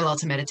parallel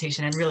to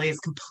meditation and really is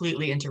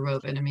completely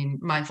interwoven. I mean,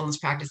 mindfulness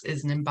practice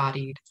is an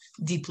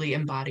deeply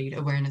embodied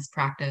awareness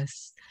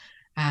practice.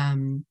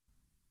 And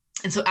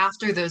so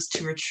after those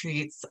two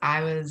retreats,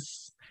 I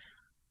was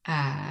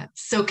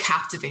so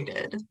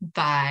captivated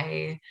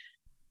by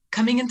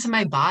coming into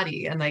my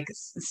body and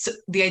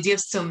the idea of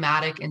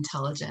somatic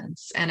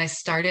intelligence. And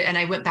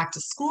I went back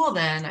to school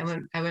then.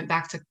 I went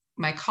back to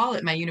my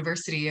college, my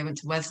university. I went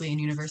to Wesleyan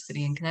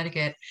University in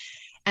Connecticut.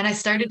 And I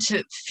started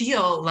to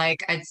feel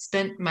like I'd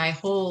spent my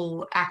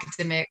whole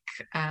academic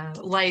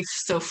life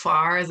so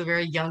far as a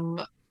very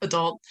young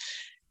adult.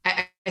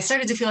 I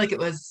started to feel like it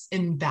was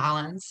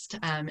imbalanced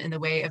in the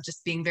way of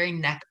just being very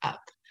neck up.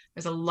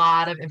 There's a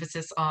lot of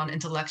emphasis on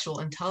intellectual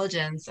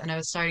intelligence, and I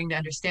was starting to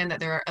understand that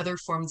there are other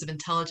forms of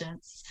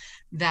intelligence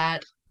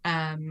that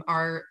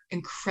are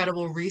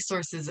incredible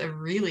resources of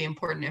really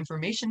important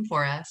information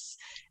for us.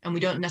 And we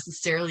don't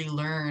necessarily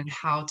learn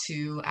how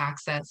to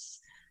access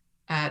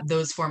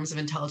those forms of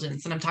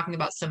intelligence. And I'm talking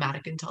about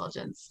somatic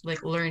intelligence,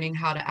 like learning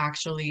how to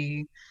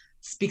actually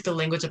speak the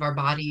language of our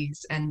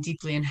bodies and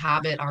deeply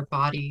inhabit our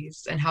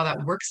bodies, and how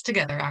that works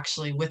together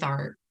actually with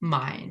our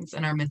minds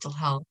and our mental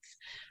health.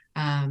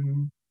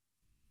 Um,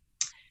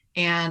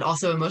 and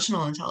also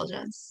emotional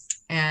intelligence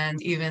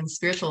and even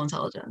spiritual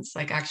intelligence,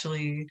 like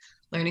actually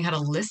learning how to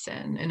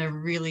listen in a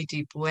really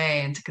deep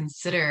way and to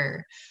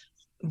consider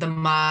the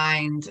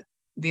mind,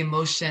 the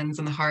emotions,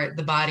 and the heart,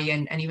 the body,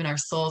 and even our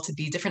soul to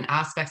be different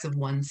aspects of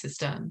one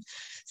system.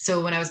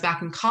 So when I was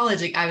back in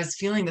college, like, I was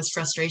feeling this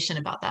frustration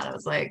about that. I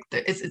was like,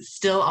 it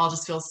still all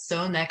just feels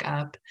so neck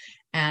up.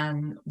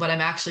 And what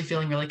I'm actually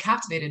feeling really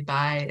captivated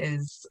by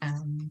is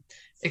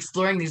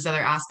exploring these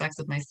other aspects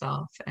of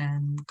myself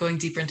and going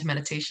deeper into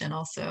meditation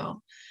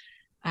also.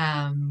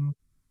 Um,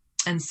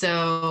 and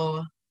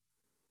so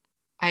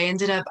I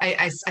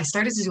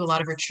started to do a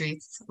lot of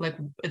retreats, like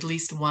at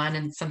least one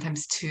and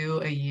sometimes two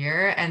a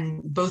year,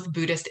 and both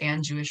Buddhist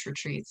and Jewish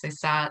retreats. I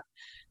sat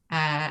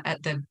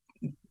at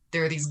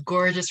there were these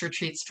gorgeous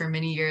retreats for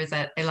many years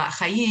at Elat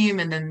Chaim,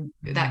 and then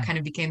that Mm. kind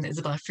of became the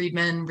Isabella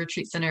Friedman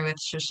Retreat Center with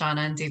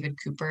Shoshana and David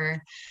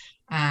Cooper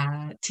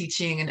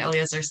teaching, and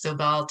Eliezer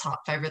Sobel taught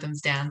Five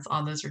Rhythms Dance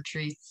on those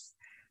retreats.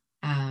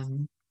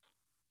 Um,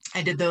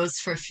 I did those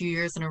for a few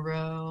years in a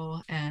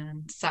row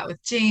and sat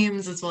with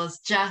James as well as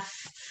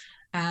Jeff,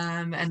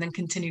 and then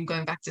continued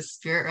going back to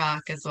Spirit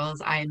Rock as well as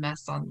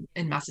IMS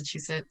in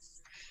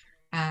Massachusetts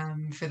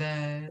for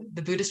the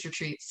Buddhist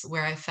retreats,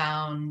 where I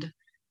found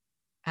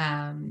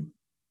um,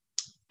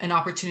 an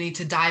opportunity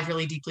to dive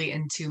really deeply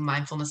into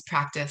mindfulness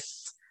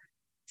practice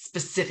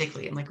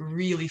specifically and like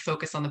really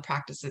focus on the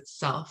practice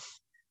itself.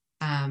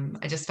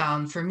 I just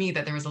found for me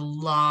that there was a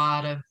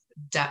lot of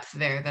depth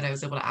there that I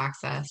was able to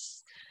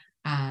access.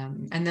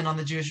 And then on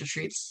the Jewish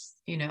retreats,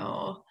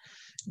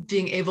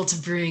 being able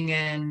to bring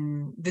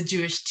in the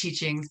Jewish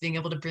teachings, being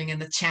able to bring in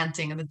the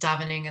chanting and the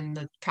davening and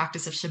the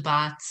practice of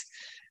Shabbat.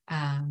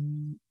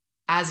 Um,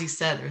 as you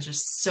said, there's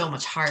just so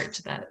much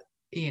heart that,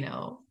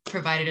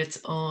 provided its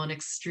own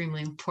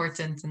extremely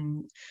important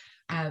and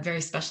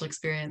very special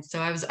experience. So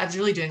I was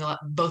really doing a lot,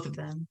 both of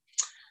them.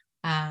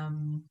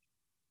 Um,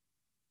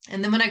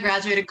 and then when I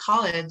graduated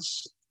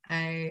college,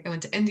 I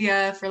went to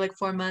India for like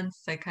 4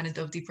 months. I kind of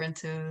dove deeper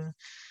into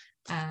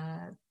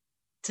uh,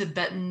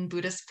 Tibetan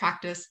Buddhist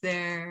practice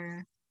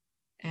there.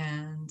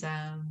 And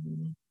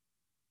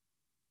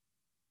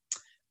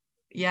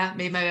yeah,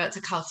 made my way out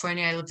to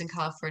California. I lived in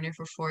California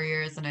for 4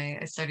 years, and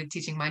I started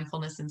teaching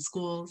mindfulness in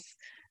schools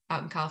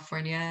out in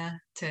California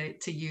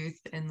to youth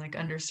in like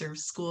underserved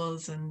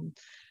schools, and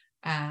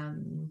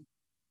um,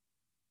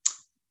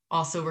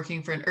 also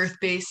working for an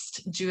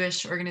earth-based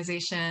Jewish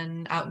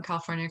organization out in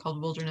California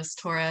called Wilderness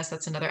Taurus.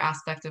 That's another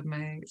aspect of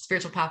my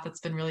spiritual path that's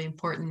been really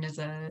important, is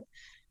a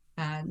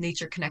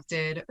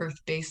nature-connected,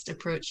 earth-based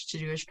approach to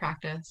Jewish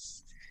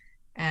practice.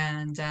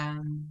 And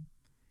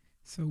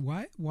So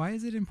why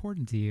is it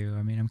important to you?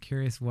 I mean, I'm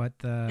curious what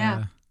yeah,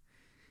 the.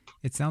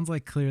 It sounds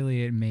like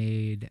clearly it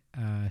made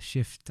a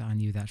shift on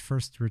you. That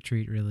first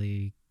retreat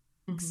really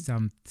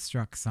mhm.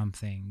 struck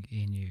something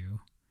in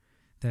you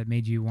that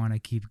made you want to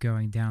keep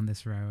going down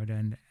this road.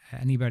 And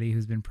anybody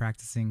who's been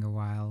practicing a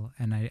while,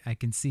 and I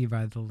can see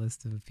by the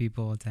list of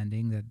people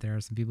attending that there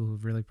are some people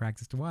who've really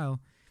practiced a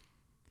while.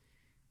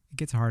 It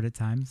gets hard at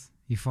times.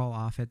 You fall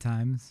off at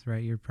times,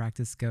 right? Your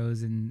practice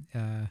goes in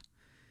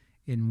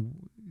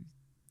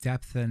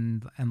depth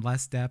and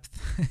less depth,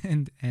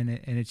 and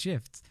it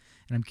shifts.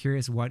 And I'm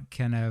curious, what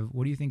do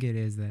you think it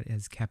is that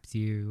has kept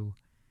you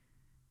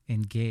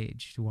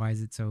engaged? Why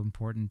is it so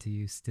important to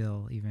you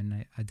still,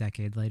 even a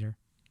decade later?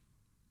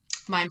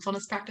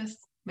 Mindfulness practice,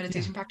 Yeah,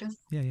 meditation practice.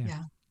 yeah.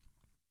 Yeah.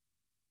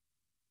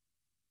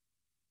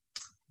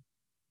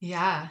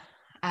 Yeah.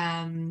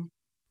 Um,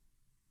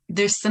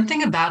 there's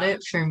something about it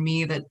for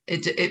me that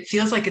it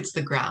feels like it's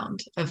the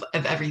ground of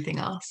everything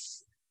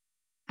else.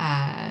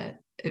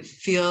 It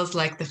feels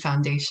like the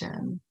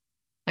foundation.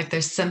 Like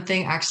there's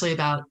something actually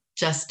about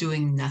just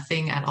doing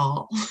nothing at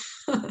all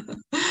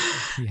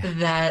Yeah.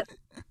 that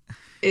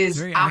It's is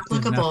very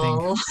active nothing.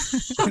 applicable.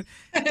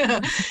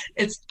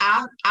 It's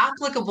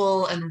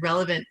applicable and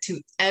relevant to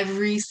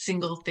every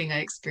single thing I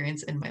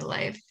experience in my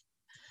life.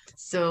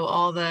 So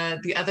all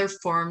the other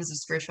forms of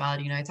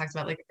spirituality, I talked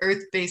about like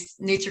earth-based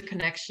nature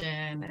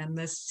connection and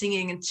the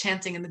singing and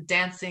chanting and the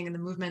dancing and the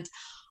movement.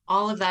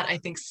 All of that I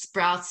think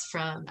sprouts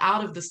from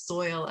out of the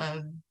soil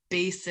of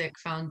basic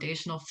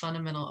foundational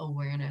fundamental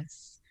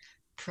awareness,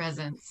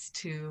 presence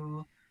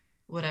to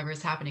whatever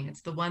is happening.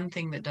 It's the one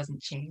thing that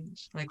doesn't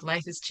change. Like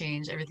life has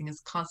changed, everything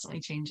is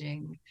constantly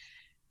changing.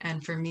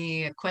 And for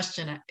me, a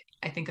question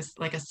I think is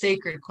like a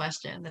sacred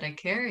question that I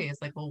carry is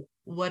like, well,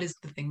 what is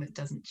the thing that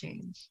doesn't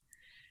change?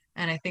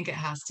 And I think it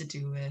has to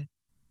do with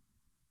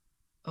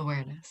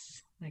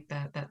awareness, like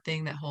that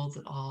thing that holds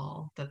it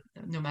all, that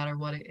no matter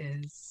what it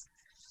is.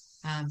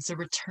 So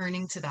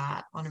returning to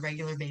that on a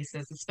regular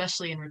basis,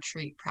 especially in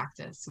retreat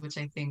practice, which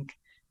I think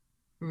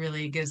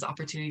really gives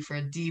opportunity for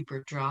a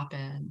deeper drop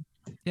in,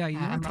 Yeah, you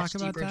a want to talk much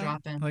about deeper that?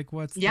 drop in. Like,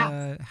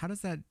 Yeah. how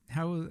does that,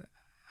 how,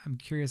 I'm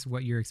curious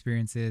what your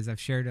experience is. I've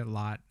shared a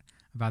lot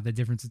about the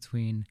difference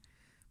between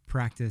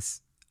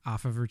practice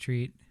off of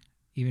retreat,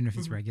 even if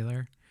it's Mhm.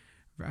 regular,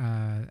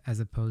 as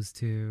opposed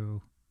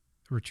to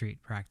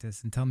retreat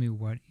practice. And tell me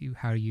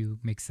how you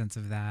make sense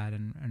of that,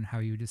 and how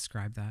you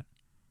describe that.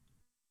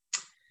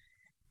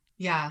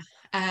 Yeah.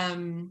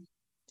 Um,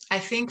 I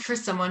think for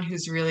someone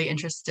who's really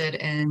interested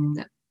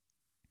in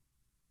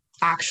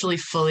actually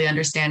fully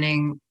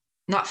understanding,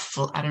 not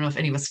full, I don't know if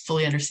any of us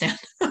fully understand,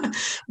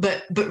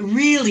 but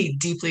really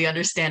deeply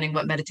understanding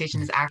what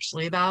meditation is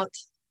actually about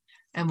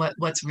and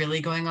what's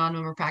really going on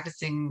when we're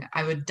practicing,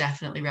 I would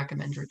definitely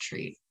recommend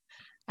retreat.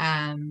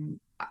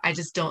 I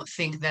just don't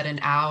think that an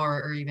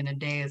hour or even a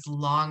day is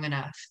long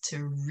enough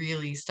to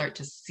really start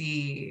to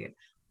see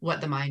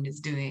what the mind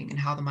is doing and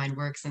how the mind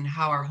works and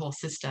how our whole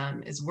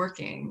system is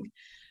working,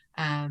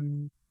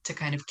 to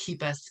kind of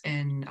keep us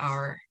in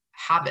our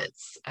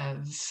habits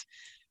of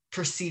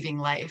perceiving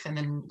life and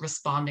then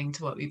responding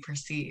to what we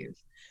perceive.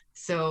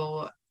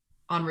 So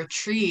on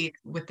retreat,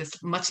 with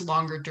this much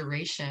longer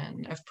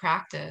duration of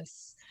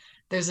practice,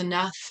 there's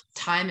enough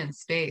time and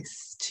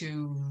space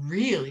to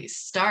really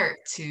start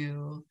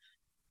to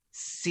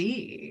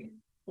see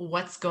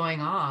what's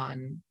going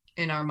on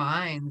in our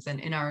minds and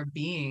in our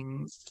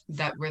beings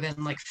that we're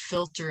then like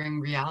filtering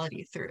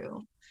reality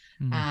through.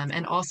 Mm.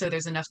 And also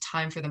there's enough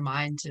time for the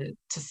mind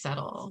to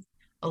settle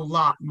a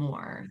lot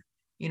more.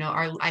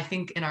 I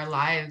think in our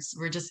lives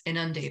we're just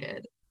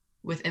inundated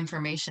with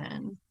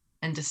information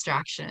and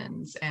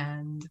distractions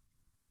and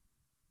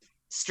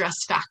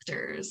stress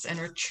factors, and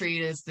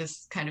retreat is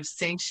this kind of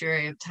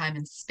sanctuary of time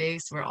and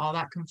space where all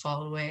that can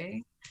fall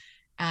away,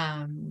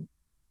 um,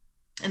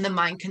 and the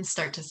mind can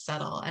start to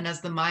settle. And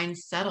as the mind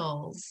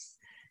settles,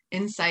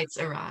 insights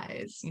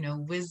arise,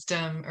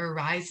 wisdom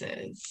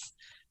arises.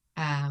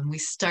 We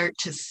start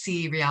to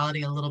see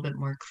reality a little bit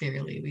more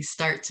clearly. We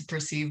start to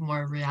perceive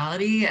more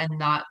reality and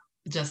not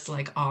just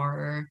like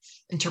our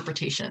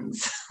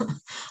interpretations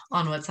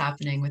on what's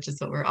happening, which is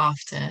what we're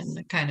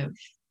often kind of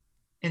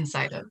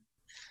inside of.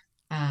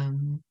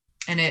 Um,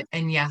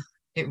 and yeah,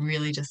 I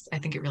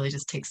think it really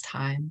just takes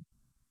time.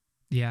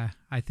 Yeah,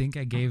 I think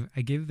I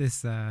gave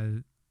this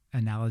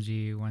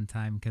analogy one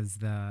time because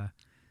the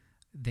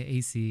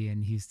AC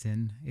in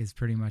Houston is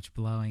pretty much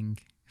blowing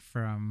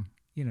from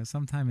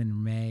sometime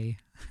in May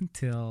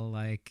till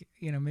like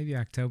maybe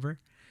October.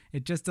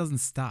 It just doesn't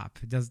stop.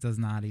 It just does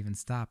not even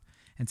stop.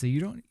 And so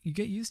you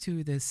get used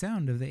to the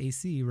sound of the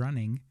AC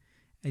running,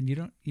 and you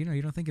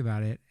don't think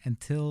about it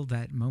until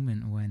that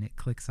moment when it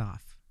clicks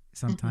off Mhm.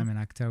 sometime in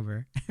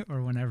October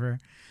or whenever.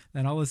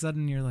 Then all of a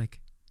sudden you're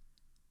like,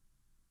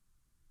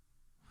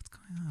 what's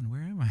going on?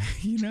 Where am I?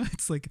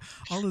 It's like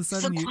all of a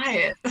So sudden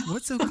quiet.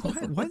 what's so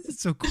quiet? Why is it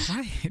so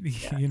quiet?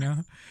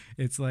 Yeah.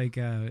 It's like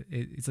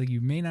it's like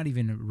you may not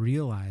even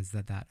realize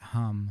that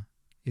hum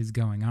is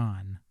going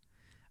on.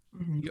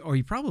 Mhm. Or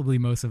you probably,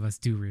 most of us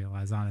do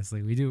realize,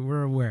 honestly.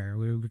 We're aware.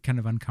 We're kind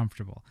of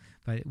uncomfortable.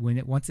 But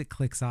once it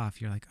clicks off,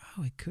 you're like,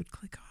 oh, it could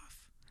click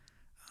off.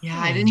 Yeah,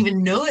 I didn't Oh,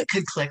 even know it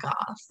could click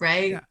off,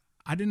 right? yeah.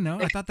 I didn't know.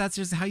 I Like thought that's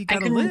just how you I got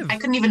to couldn't I live.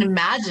 couldn't even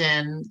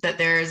imagine that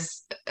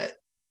there's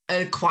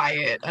a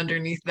quiet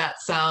underneath that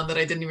sound that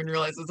I didn't even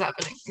realize was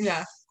happening.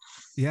 Yeah.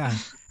 Yeah.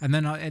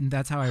 And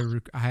that's how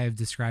I have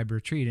described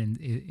retreat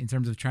in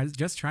terms of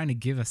trying to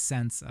give a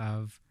sense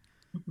of,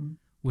 Mhm.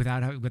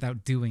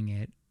 without doing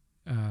it,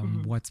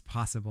 Mhm. what's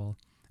possible,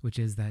 which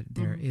is that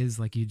there Mhm. is,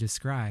 like you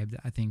described,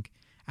 I think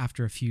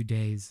after a few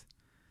days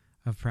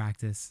of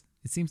practice,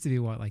 it seems to be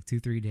what, like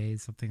 2-3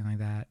 days, something like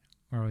that.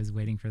 We're always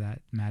waiting for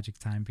that magic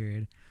time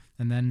period.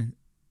 And then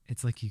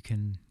it's like you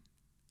can,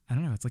 I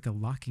don't know, it's like a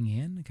locking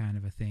in kind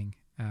of a thing.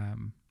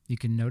 You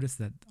can notice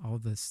that all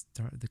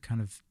the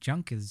kind of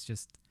junk is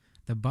just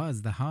the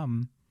buzz, the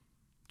hum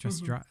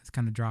just Mhm.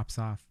 kind of drops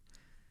off.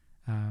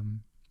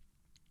 Um,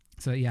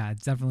 so yeah,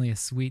 it's definitely a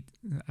sweet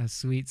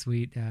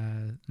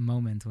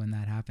moment when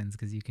that happens,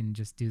 because you can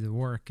just do the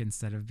work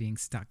instead of being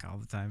stuck all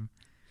the time.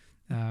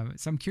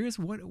 So I'm curious,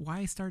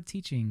 why start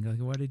teaching? Like,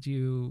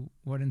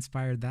 what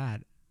inspired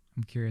that?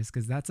 I'm curious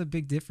because that's a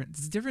big difference.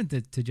 It's different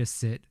to just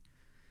sit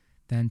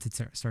than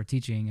to start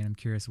teaching, and I'm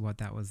curious what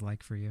that was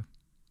like for you.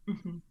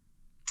 Mhm.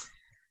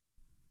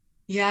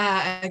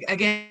 Yeah,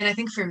 again, I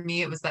think for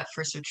me it was that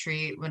first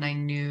retreat when I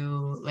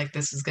knew like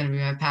this was going to be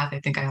my path. I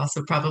think I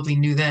also probably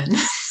knew then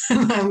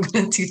I'm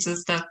going to teach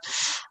this stuff.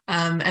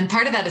 And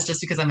part of that is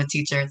just because I'm a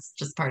teacher. It's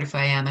just part of who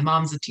I am. My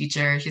mom's a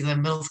teacher. She's a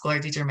middle school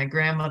art teacher. My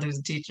grandmother's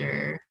a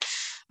teacher.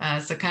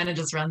 So kind of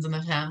just runs in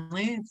the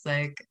family. It's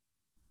like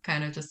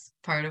kind of just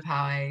part of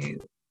how I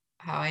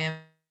am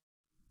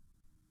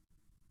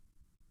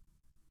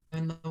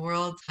in the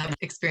world. I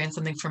experience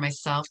something for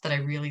myself that I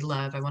really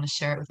love. I want to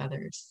share it with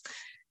others.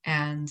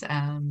 And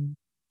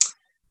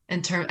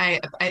in term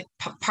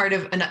part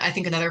of, and I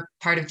think another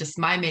part of just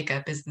my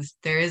makeup is this,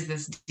 there is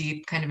this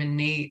deep kind of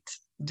innate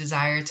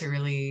desire to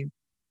really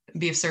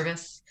be of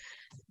service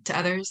to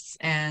others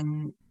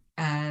and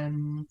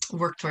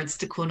work towards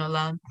tikkun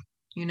olam.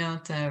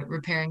 to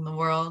repairing the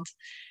world.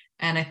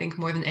 And I think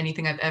more than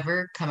anything I've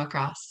ever come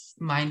across,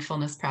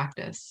 mindfulness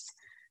practice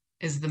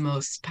is the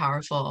most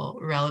powerful,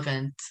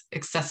 relevant,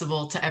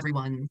 accessible to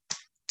everyone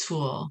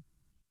tool.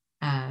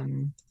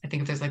 I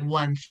think if there's like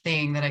one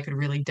thing that I could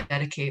really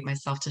dedicate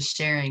myself to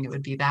sharing, it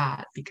would be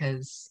that,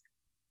 because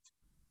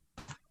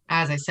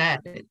as I said,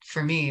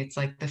 for me, it's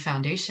like the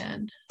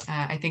foundation.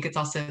 I think it's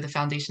also the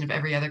foundation of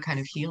every other kind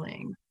of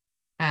healing.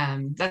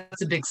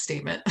 That's a big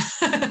statement.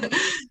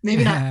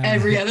 Maybe not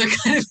every other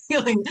kind of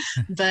healing,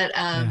 but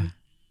Yeah.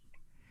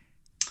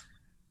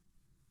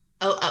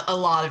 a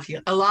lot of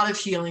a lot of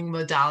healing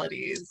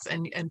modalities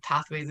and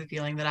pathways of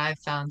healing that I've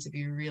found to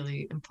be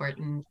really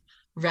important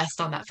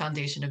rest on that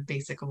foundation of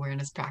basic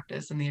awareness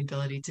practice and the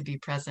ability to be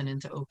present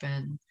and to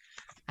open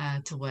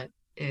to what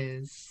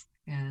is.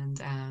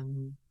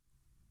 And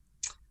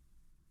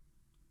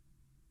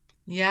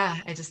yeah,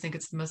 I just think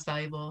it's the most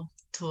valuable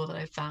tool that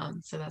I've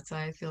found. So that's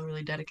why I feel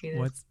really dedicated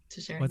What's to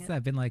sharing what's it.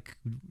 that been like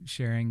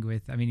sharing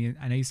with? I mean,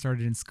 I know you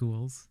started in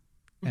schools,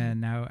 Mm-hmm.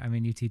 and now I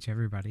mean you teach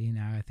everybody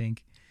now. I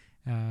think.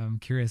 I'm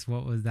curious,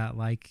 what was that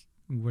like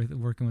with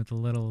working with the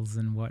littles,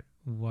 and what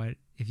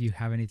if you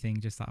have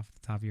anything just off the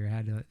top of your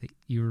head that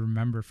you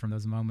remember from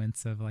those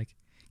moments of like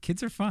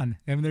kids are fun.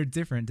 I mean, they're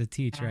different to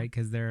teach, Yeah. right?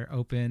 Because they're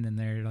open and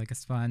they're like a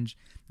sponge,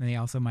 and they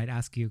also might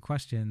ask you a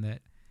question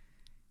that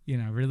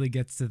really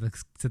gets to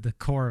the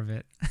core of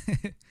it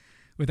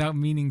without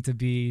meaning to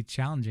be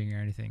challenging or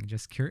anything,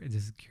 just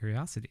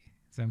curiosity.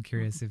 So I'm Mm-hmm.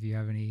 curious if you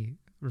have any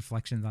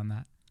reflections on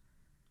that.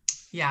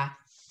 Yeah,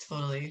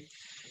 totally.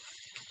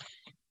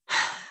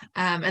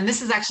 And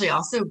this is actually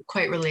also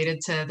quite related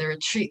to the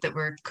retreat that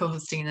we're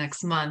co-hosting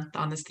next month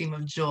on this theme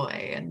of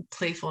joy and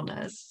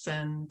playfulness.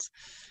 And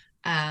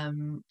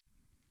um,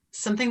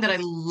 something that I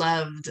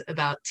loved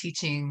about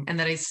teaching and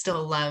that I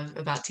still love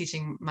about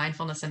teaching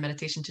mindfulness and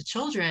meditation to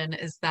children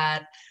is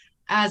that,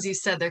 as you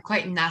said, they're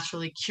quite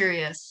naturally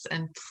curious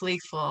and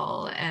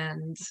playful.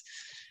 And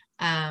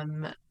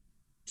um,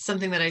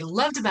 something that I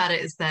loved about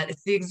it is that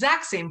it's the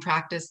exact same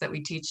practice that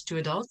we teach to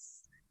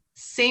adults,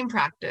 same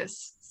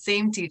practice,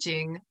 same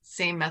teaching,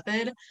 same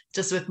method,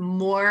 just with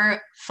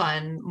more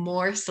fun,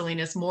 more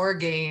silliness, more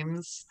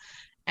games.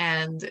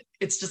 And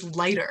it's just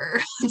lighter.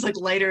 It's like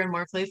lighter and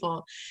more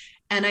playful.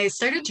 And I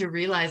started to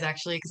realize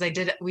actually,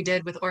 because we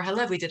did with Or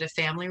Halev, we did a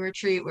family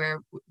retreat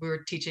where we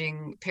were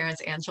teaching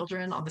parents and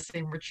children on the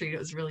same retreat. It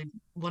was really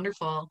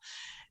wonderful.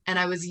 And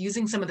I was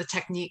using some of the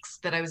techniques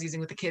that I was using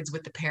with the kids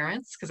with the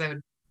parents, because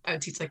I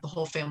would teach like the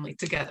whole family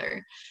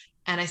together.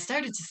 And I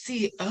started to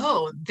see,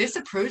 oh, this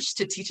approach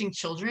to teaching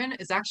children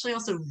is actually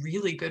also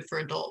really good for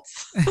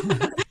adults.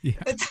 Yeah.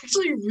 It's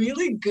actually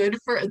really good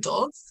for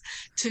adults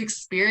to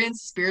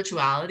experience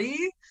spirituality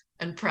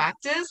and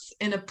practice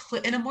in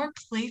in a more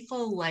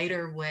playful,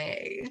 lighter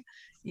way.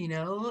 You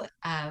know,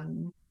 I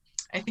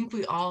think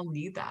we all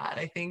need that.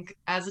 I think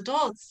as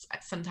adults,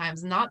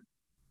 sometimes not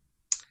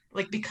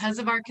like because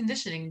of our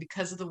conditioning,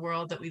 because of the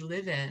world that we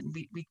live in,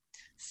 we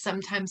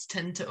sometimes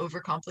tend to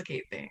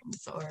overcomplicate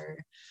things, or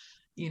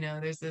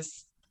there's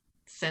this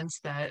sense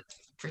that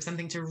for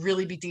something to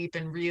really be deep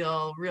and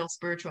real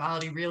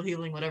spirituality, real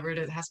healing, whatever it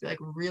is, it has to be like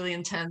really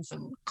intense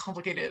and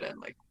complicated, and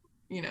like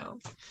there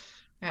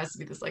has to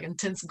be this like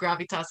intense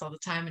gravitas all the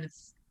time. And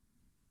it's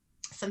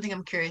something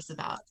I'm curious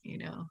about,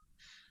 because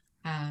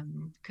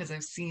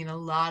I've seen a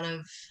lot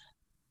of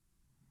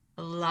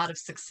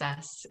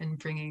success in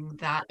bringing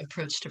that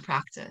approach to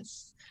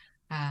practice,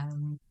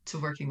 to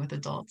working with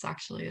adults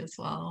actually as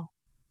well.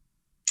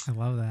 I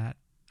love that.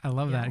 I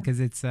love that Yeah.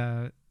 because it's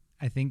I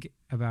think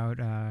about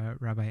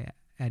Rabbi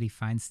Eddie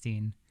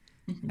Feinstein.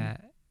 Mhm. Uh,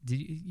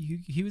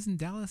 he was in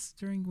Dallas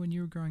during when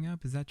you were growing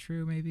up? Is that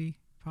true? Maybe,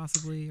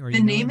 possibly, or The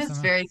you know name him is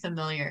somehow? very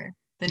familiar.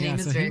 The Yeah. name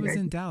is So he very, was very.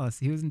 in Dallas.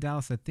 He was in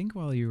Dallas, I think,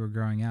 while you were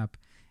growing up,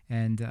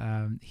 and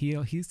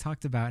he's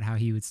talked about how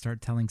he would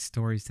start telling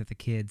stories to the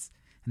kids,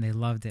 and they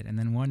loved it. And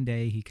then one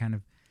day he kind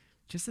of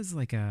just as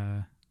like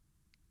had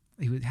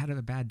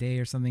a bad day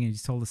or something, and he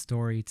just told a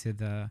story to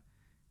the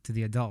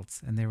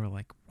adults, and they were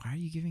like, "Why are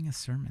you giving us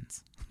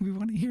sermons? We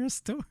want to hear a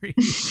story.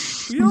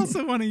 We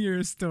also want to hear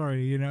a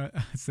story."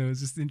 So it's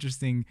just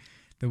interesting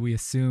that we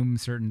assume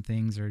certain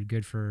things are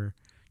good for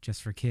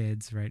just for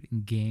kids, right?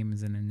 In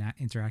games and in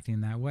interacting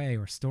in that way,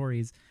 or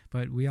stories.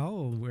 But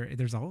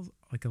there's all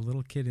like a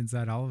little kid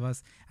inside all of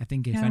us. I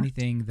think if Yeah.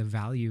 anything, the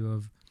value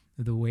of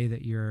the way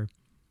that you're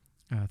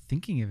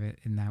thinking of it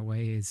in that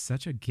way is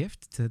such a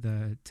gift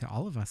to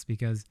all of us,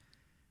 because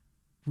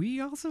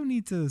we also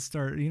need to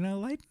start,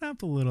 lighten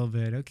up a little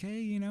bit. Okay.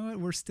 You know what?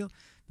 We're still,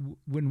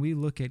 when we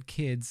look at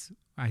kids,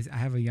 I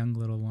have a young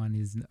little one.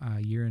 He's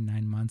a year and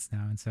 9 months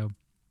now. And so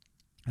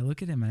I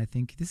look at him and I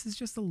think this is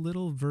just a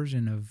little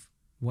version of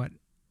what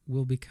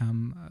will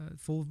become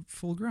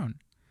full grown,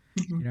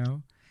 Mhm. you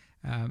know?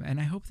 And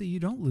I hope that you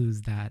don't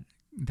lose that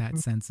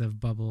sense of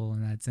bubble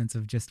and that sense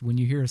of just when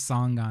you hear a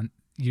song on,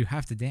 you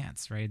have to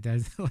dance, right?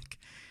 That's like,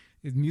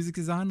 if music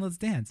is on, let's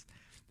dance.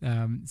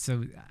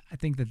 So I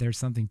think that there's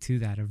something to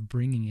that of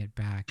bringing it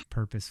back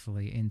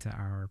purposefully into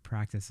our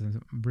practice.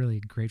 And I'm really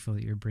grateful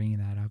that you're bringing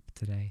that up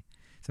today.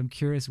 So I'm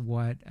curious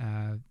what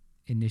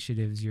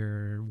initiatives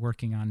you're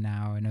working on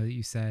now. I know that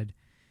you said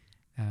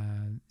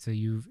so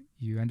you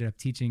ended up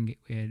teaching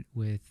it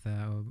with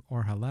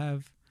Or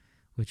Halev,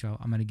 which I'm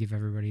going to give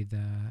everybody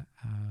the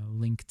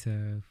link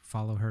to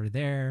follow her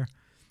there.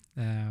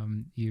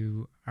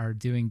 You are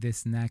doing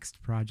this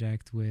next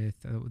project with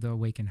the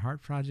Awakened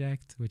Heart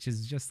Project, which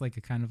is just like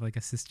a kind of like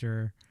a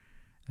sister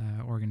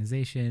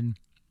organization.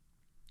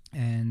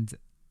 And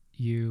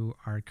you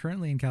are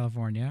currently in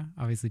California.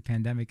 Obviously,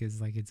 pandemic is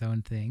like its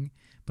own thing,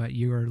 but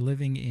you are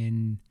living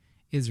in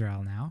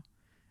Israel now,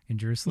 in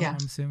Jerusalem, Yeah.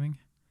 I'm assuming.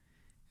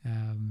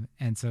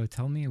 And so,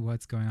 tell me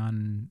what's going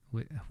on.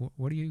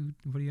 What are you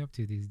up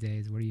to these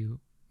days? What are you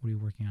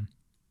working on?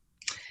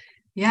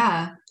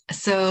 Yeah.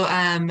 So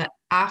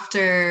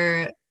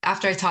after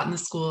I taught in the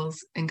schools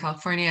in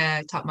California,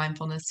 I taught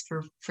mindfulness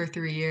for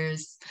 3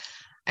 years.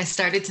 I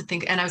started to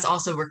think, and I was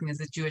also working as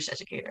a Jewish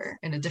educator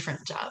in a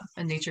different job,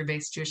 a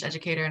nature-based Jewish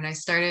educator. And I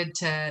started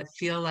to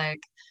feel like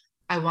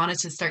I wanted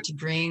to start to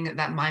bring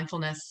that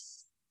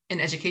mindfulness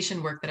in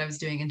education work that I was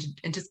doing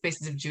into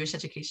spaces of Jewish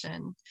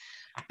education.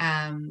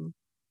 Um,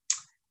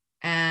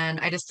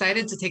 and I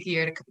decided to take a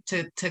year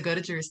to go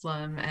to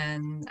Jerusalem,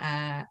 and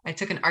I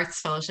took an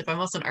arts fellowship. I'm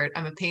a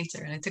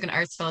painter, and I took an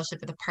arts fellowship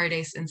at the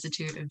Pardes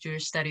Institute of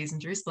Jewish Studies in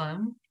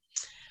Jerusalem.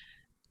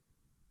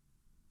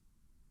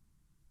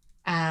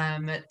 I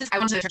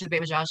wanted to turn to the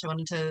Beit Midrash. I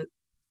wanted to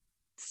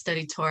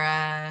study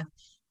Torah.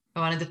 I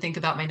wanted to think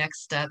about my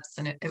next steps,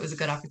 and it was a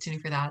good opportunity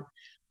for that.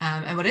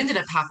 And what ended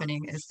up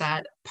happening is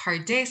that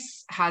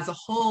Pardes has a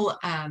whole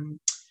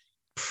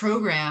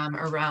program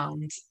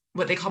around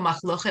what they call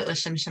machlochet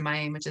l'shem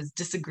shamayim, which is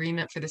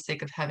disagreement for the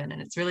sake of heaven,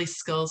 and it's really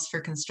skills for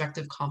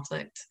constructive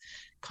conflict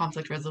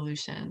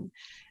resolution.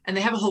 And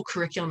they have a whole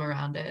curriculum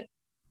around it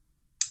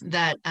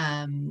that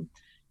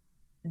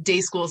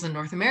day schools in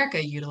North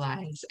America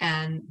utilize.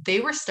 And they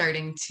were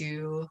starting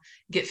to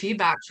get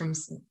feedback from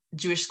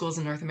Jewish schools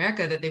in North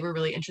America that they were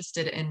really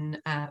interested in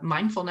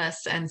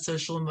mindfulness and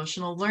social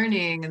emotional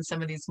learning and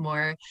some of these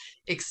more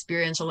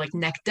experiential, like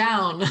neck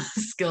down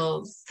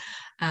skills.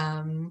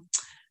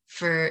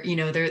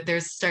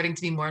 There's starting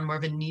to be more and more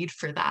of a need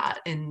for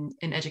that in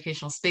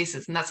educational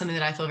spaces. And that's something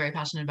that I feel very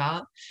passionate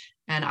about.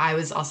 And I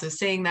was also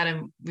saying that,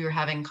 and we were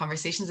having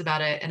conversations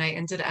about it. And they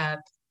ended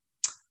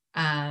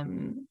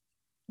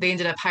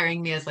up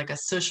hiring me as like a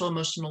social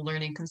emotional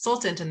learning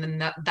consultant. And then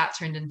that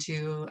turned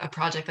into a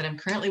project that I'm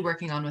currently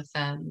working on with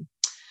them.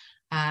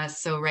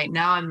 So right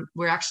now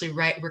we're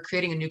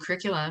creating a new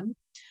curriculum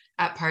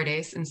at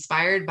Pardes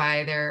inspired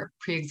by their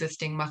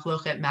pre-existing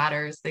machlochet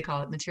matters, they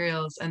call it,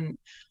 materials. And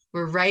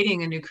we're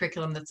writing a new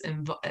curriculum that's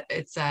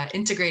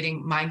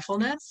integrating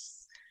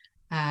mindfulness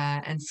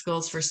and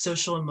skills for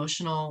social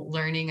emotional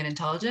learning and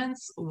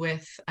intelligence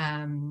with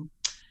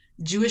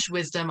Jewish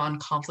wisdom on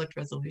conflict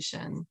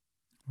resolution.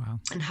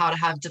 Wow. And how to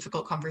have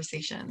difficult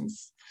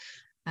conversations.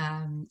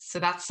 So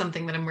that's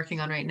something that I'm working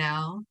on right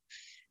now.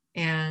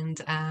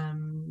 And I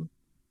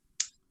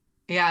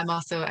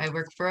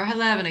work for Or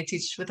Halev, and I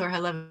teach with Or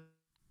Halev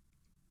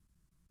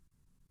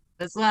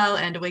as well,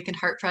 and Awakened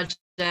Heart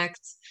Project.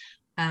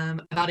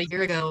 About a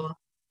year ago,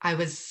 I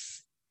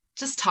was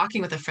just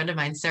talking with a friend of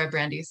mine, Sarah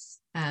Brandis.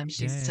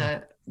 She used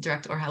to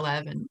direct Or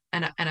Halev,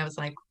 and I was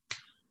like,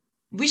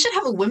 we should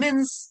have a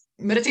women's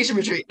meditation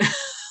retreat.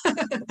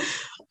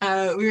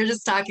 We were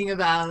just talking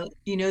about,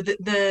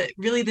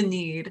 the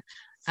need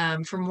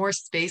for more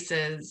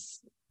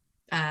spaces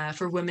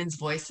for women's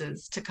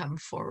voices to come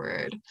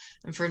forward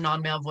and for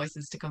non-male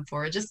voices to come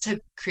forward, just to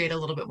create a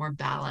little bit more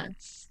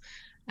balance.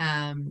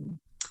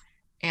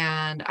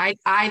 And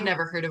I'd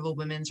never heard of a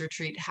women's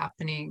retreat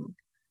happening,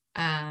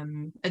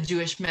 a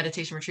Jewish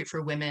meditation retreat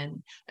for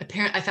women.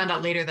 Apparently, I found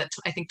out later that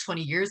I think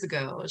 20 years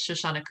ago,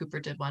 Shoshana Cooper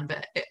did one,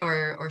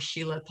 or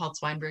Sheila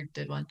Paltz-Weinberg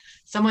did one.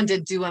 Someone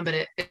did do one, but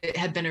it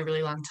had been a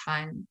really long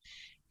time.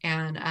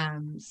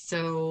 And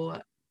so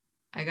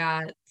I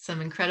got some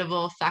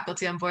incredible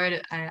faculty on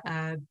board.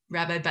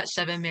 Rabbi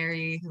Bat-Sheva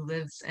Mary, who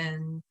lives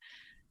in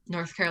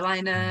North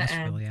Carolina,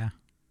 Nashville,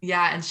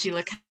 and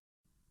Sheila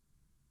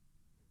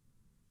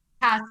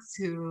Katz,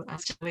 who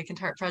Awakened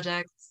Heart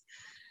Project,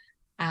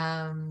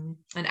 and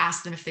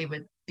asked them if they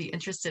would be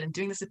interested in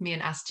doing this with me,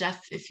 and asked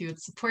Jeff if he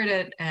would support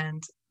it,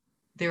 and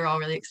they were all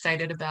really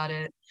excited about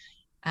it.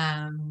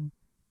 So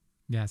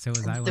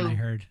was I when I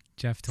heard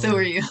Jeff told me. So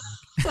were you.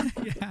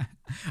 Yeah.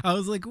 I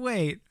was like,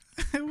 wait,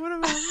 what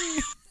about me?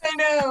 I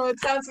know,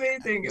 it sounds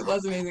amazing. It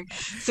was amazing.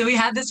 So we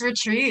had this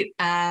retreat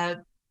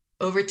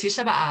over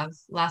Tisha B'Av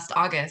last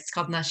August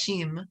called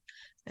Nashim,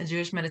 a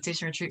Jewish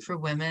meditation retreat for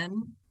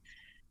women.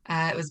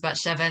 It was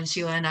Bat-Sheva and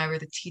Sheila and I were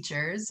the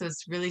teachers. So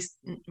it's really,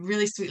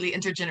 really sweetly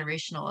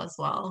intergenerational as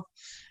well.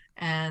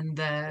 And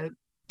the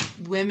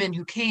women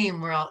who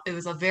came it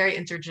was a very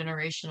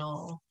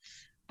intergenerational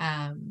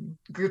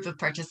group of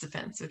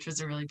participants, which was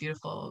a really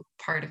beautiful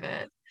part of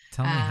it.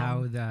 Tell me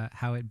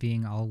how it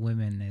being all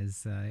women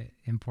is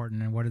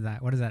important, and what does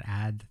that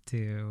add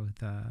to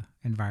the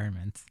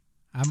environment?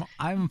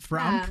 I'm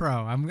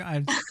pro.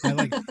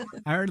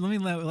 Let me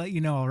let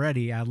you know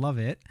already. I love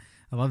it.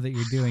 I love that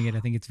you're doing it. I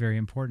think it's very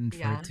important for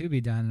it Yeah. to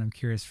be done. And I'm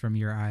curious from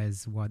your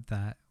eyes, what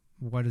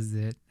is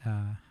it?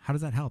 How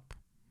does that help?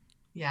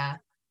 Yeah.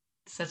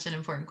 Such an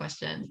important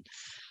question.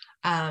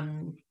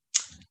 Um,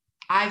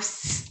 I've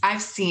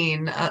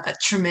seen a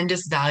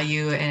tremendous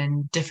value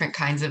in different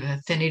kinds of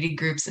affinity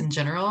groups in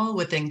general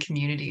within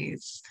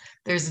communities.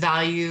 There's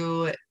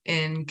value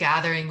in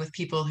gathering with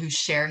people who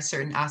share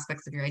certain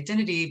aspects of your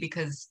identity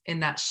because in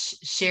that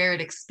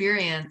shared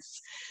experience,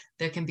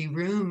 there can be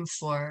room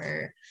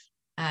for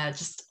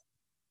just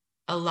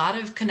a lot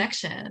of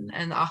connection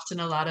and often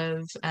a lot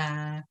of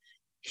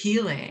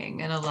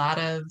healing and a lot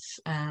of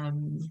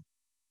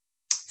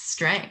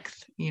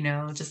strength,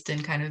 just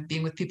in kind of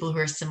being with people who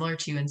are similar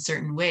to you in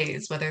certain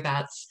ways, whether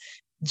that's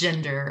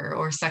gender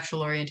or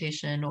sexual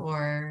orientation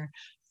or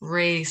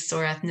race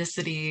or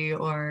ethnicity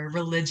or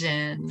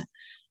religion.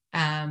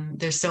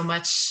 There's so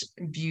much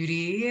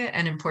beauty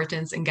and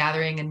importance in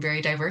gathering in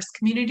very diverse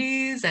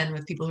communities and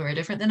with people who are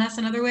different than us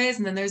in other ways.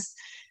 And then there's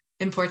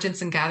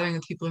importance in gathering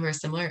with people who are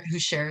similar, who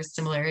share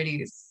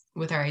similarities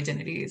with our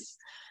identities.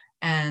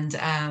 And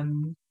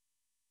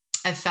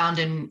I've found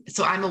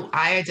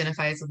I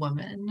identify as a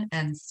woman,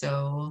 and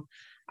so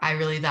I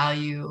really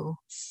value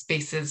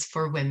spaces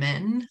for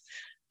women.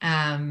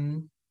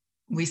 Um,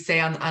 we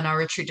say on our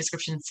retreat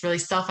description, it's really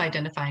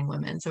self-identifying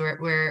women. So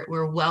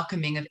we're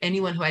welcoming of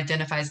anyone who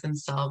identifies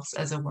themselves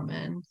as a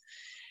woman.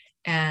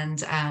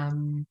 And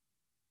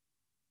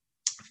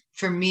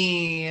for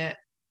me,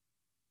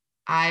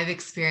 I've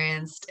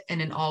experienced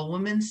in an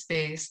all-woman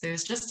space,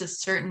 there's just a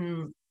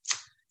certain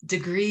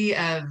degree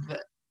of,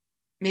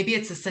 maybe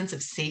it's a sense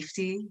of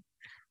safety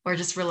or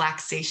just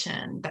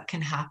relaxation that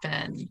can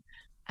happen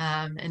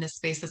in a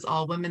space that's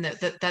all women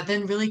that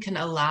then really can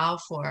allow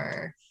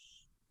for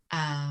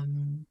a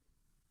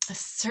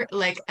certain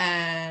like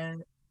a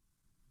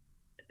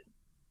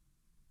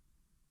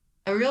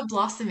real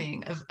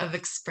blossoming of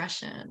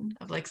expression,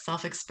 of like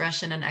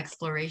self-expression and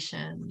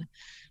exploration,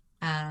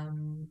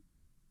 um,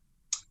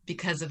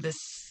 because of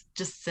this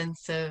just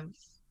sense of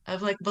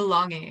like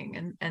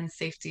belonging and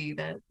safety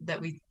that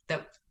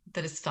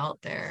is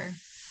felt there.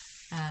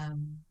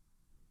 Um,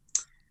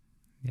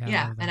 Yeah, I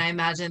Yeah, love and that. I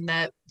imagine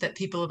that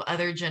people of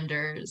other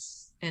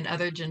genders in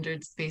other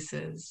gendered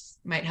spaces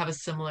might have a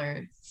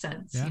similar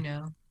sense, Yeah, I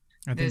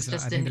think There's so. I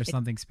just think an there's it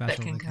something that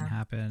special can that can come.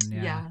 happen.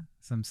 Yeah, Yeah.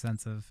 some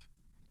sense of,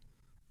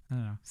 I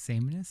don't know,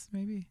 sameness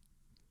maybe,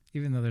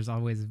 even though there's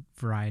always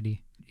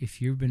variety.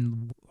 If you've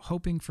been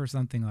hoping for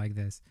something like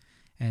this,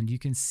 and you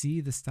can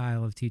see the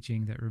style of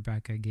teaching that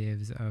Rebecca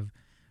gives, of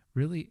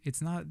really,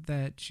 it's not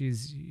that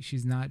she's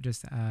not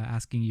just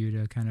asking you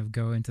to kind of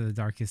go into the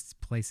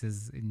darkest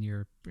places in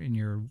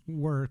your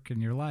work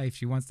and your life.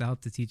 She wants to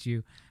help to teach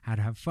you how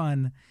to have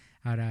fun,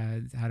 how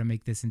to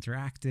make this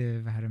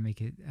interactive, how to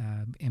make it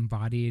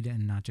embodied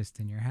and not just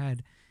in your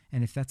head.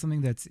 And if that's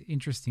something that's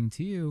interesting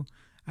to you,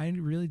 I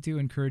really do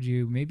encourage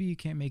you. Maybe you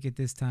can't make it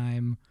this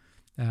time,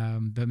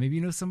 but maybe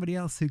you know somebody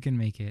else who can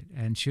make it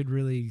and should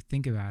really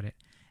think about it.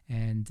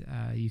 And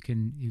you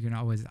can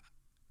always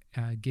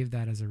give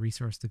that as a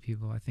resource to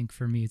people. I think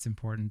for me, it's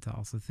important to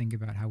also think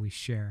about how we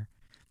share,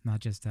 not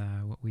just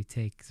what we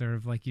take. Sort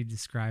of like you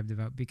described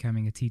about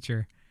becoming a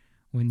teacher.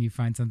 When you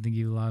find something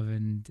you love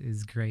and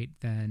is great,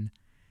 then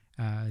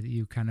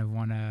you kind of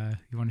want to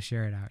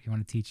share it out. You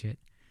want to teach it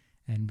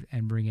and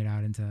bring it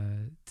out into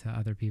to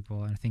other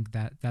people. And I think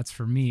that's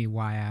for me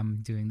why I'm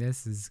doing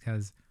this, is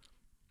because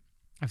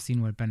I've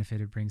seen what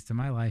benefit it brings to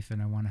my life, and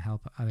I want to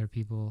help other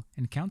people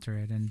encounter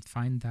it and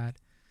find that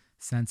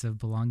sense of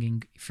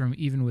belonging from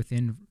even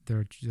within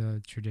the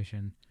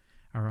tradition,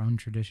 our own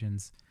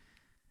traditions.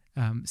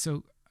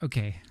 So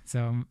okay,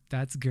 so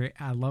that's great.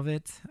 I love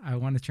it. I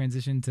want to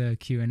transition to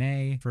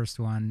Q&A. First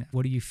one: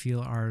 what do you feel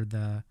are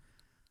the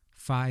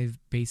 5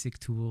 basic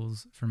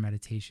tools for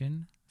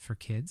meditation for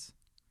kids?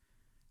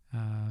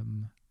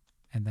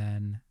 And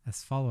then a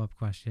follow-up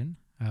question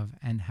of,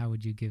 and how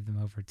would you give them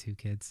over to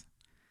kids?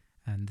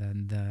 And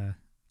then the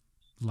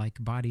like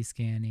body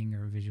scanning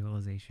or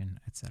visualization,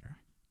 etc.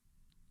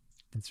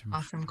 That's from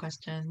Awesome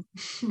question.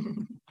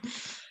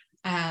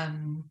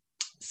 Um,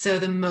 so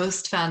the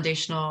most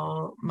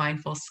foundational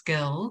mindful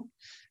skill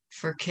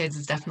for kids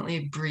is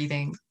definitely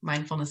breathing,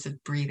 mindfulness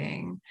of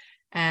breathing.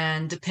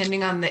 And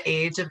depending on the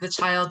age of the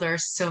child, there are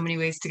so many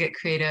ways to get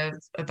creative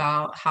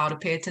about how to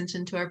pay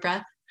attention to our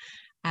breath.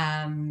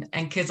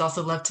 And kids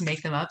also love to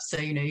make them up. So,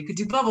 you could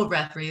do bubble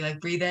breath where you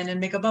like breathe in and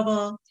make a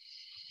bubble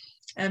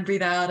and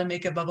breathe out and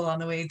make a bubble on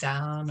the way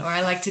down. Or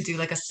I like to do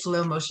like a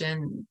slow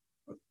motion,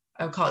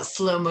 I would call it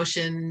slow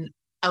motion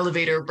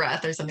elevator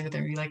breath or something,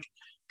 where you like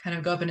kind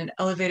of go up in an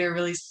elevator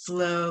really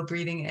slow,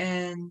 breathing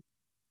in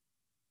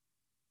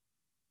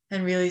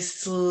and really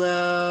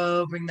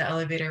slow, bring the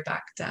elevator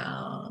back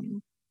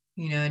down.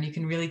 And you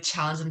can really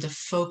challenge them to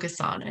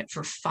focus on it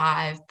for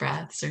 5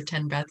 breaths or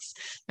 10 breaths.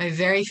 My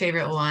very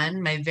favorite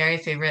one, my very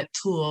favorite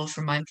tool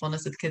for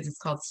mindfulness with kids is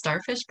called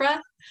starfish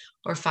breath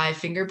or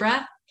 5-finger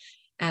breath.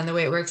 And the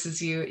way it works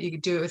is you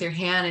do it with your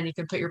hand, and you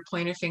can put your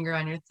pointer finger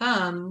on your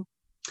thumb,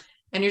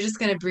 and you're just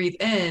going to breathe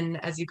in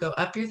as you go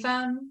up your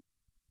thumb,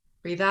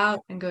 Breathe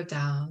out and go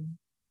down.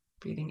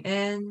 Breathing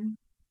in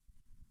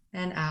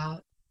and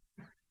out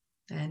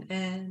and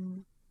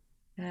in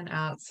and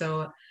out.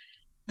 So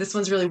this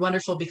one's really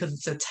wonderful because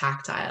it's so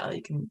tactile.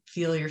 You can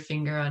feel your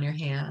finger on your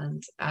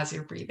hand as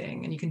you're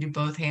breathing, and you can do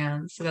both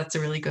hands. So that's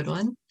a really good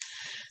one.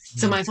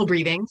 So Yeah. mindful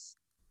breathing,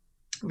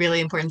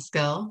 really important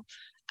skill.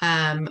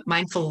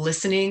 Mindful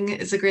listening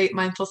is a great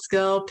mindful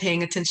skill,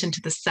 paying attention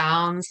to the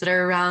sounds that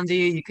are around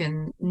you. You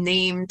can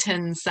name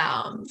 10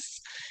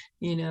 sounds,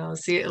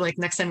 see, like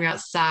next time you're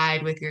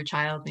outside with your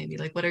child, maybe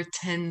like, what are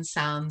 10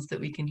 sounds that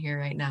we can hear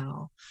right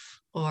now?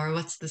 Or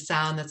what's the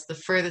sound that's the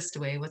furthest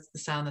away? What's the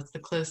sound that's the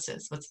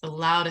closest? What's the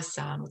loudest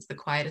sound? What's the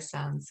quietest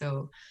sound?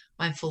 So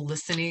mindful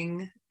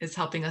listening is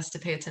helping us to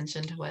pay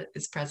attention to what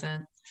is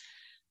present.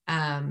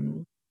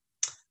 Um,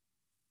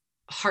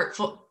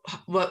 Heartful,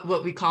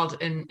 what we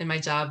called in my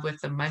job with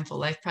the Mindful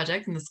Life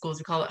Project in the schools,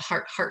 we call it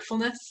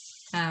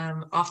heartfulness.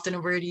 Often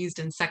a word used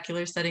in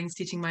secular settings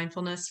teaching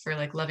mindfulness for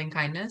like loving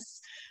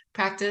kindness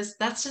practice.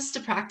 That's just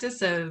a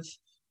practice of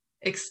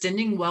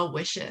extending well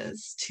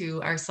wishes to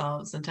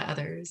ourselves and to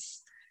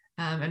others.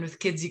 And with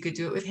kids, you could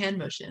do it with hand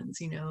motions,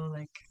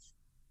 like,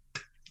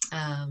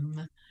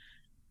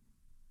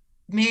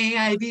 may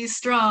I be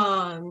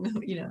strong,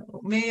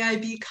 may I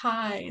be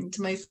kind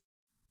to myself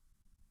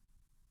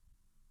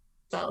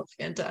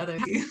and to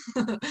others,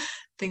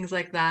 things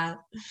like that.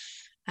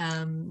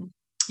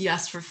 You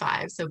asked for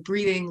 5. So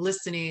breathing,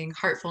 listening,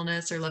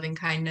 heartfulness or loving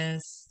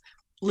kindness.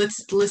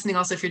 Listening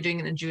also, if you're doing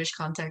it in a Jewish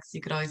context,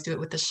 you could always do it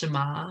with the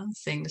Shema.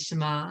 Saying the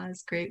Shema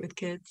is great with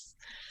kids.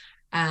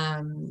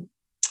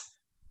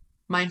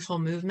 Mindful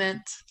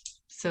movement.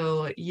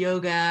 So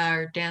yoga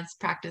or dance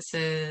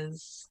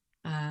practices.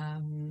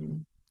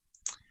 And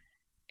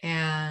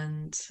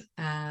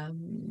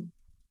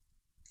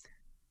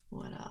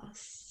what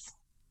else?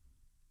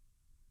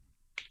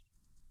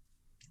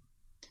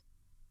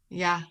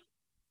 Yeah,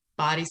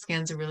 body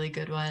scan's a really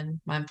good one.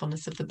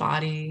 Mindfulness of the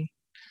body.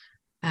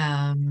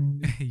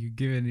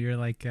 You're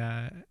like,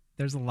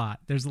 there's a lot.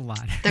 There's a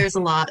lot. There's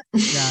a lot.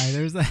 Yeah,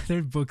 there's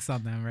books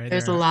on them, right?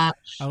 There's a lot.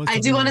 I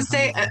do want to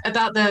say hundreds.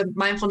 about the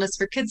mindfulness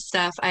for kids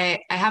stuff. I've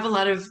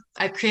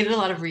created a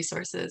lot of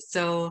resources.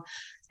 So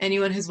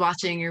anyone who's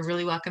watching, you're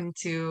really welcome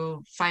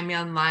to find me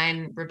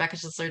online,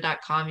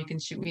 rebeccaschisler.com. You can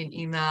shoot me an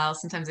email.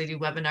 Sometimes I do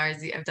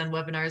webinars. I've done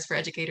webinars for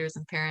educators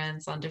and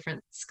parents on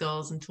different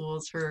skills and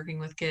tools for working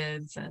with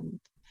kids, and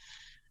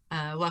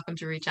welcome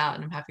to reach out,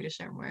 and I'm happy to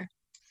share more.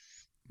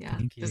 Yeah.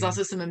 Thank you. There's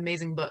also some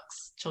amazing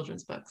books,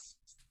 children's books.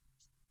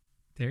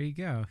 There you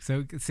go.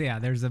 So yeah,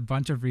 there's a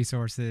bunch of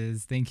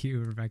resources. Thank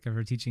you, Rebecca,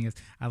 for teaching us.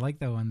 I like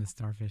that one, the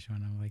starfish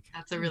one. I'm like,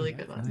 that's a really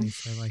good one.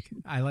 Nice.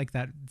 I like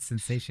that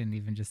sensation,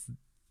 even just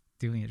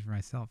doing it for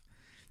myself.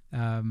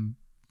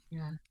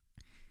 Yeah.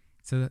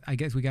 So I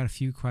guess we got a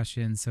few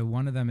questions. So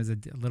one of them is a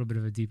little bit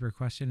of a deeper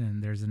question,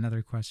 and there's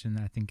another question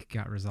that I think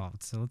got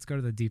resolved. So let's go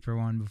to the deeper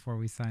one before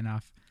we sign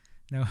off.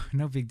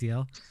 No big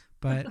deal.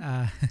 But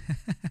I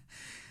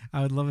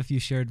would love if you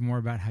shared more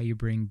about how you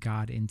bring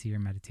God into your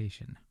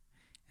meditation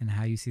and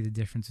how you see the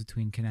difference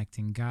between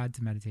connecting God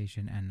to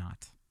meditation and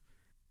not.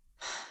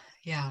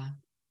 Yeah.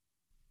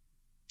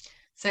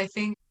 So I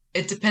think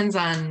it depends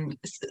on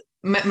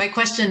my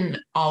question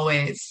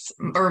always,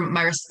 or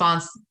my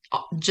response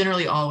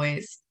generally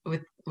always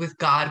with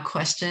God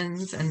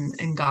questions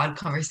and God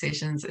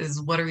conversations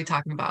is, what are we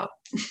talking about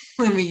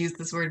when we use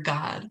this word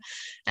God?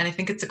 And I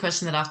think it's a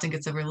question that often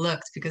gets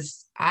overlooked,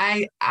 because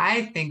I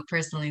think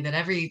personally that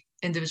every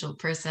individual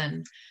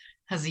person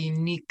has a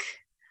unique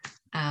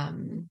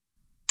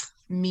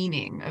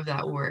meaning of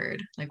that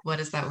word. Like, what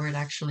does that word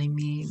actually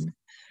mean?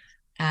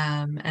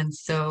 And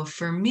so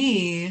for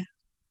me,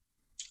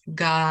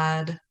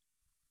 God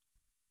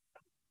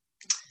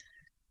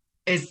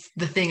is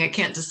the thing I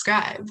can't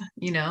describe,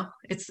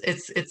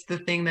 it's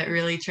the thing that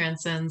really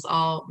transcends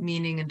all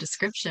meaning and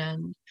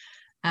description.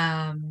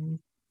 And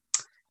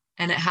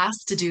it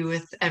has to do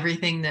with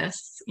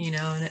everythingness,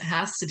 and it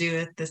has to do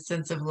with the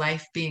sense of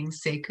life being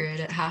sacred.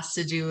 It has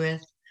to do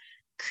with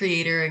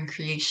creator and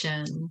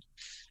creation.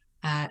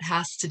 It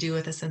has to do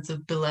with a sense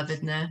of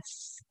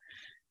belovedness.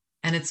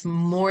 And it's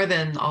more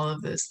than all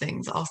of those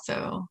things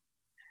also.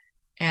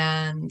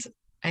 And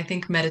I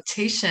think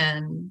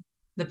meditation,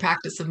 the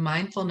practice of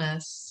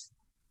mindfulness,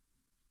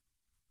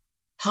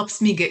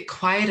 helps me get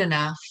quiet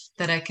enough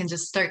that I can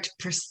just start to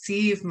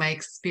perceive my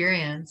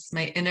experience,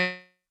 my inner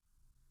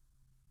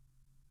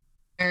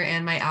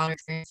and my outer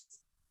experience,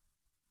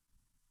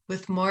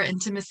 with more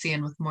intimacy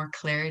and with more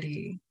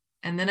clarity.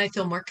 And then I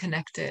feel more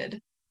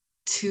connected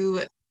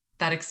to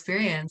that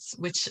experience,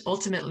 which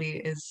ultimately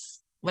is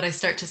what I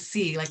start to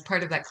see. Like,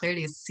 part of that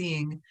clarity is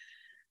seeing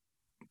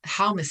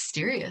how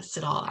mysterious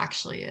it all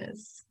actually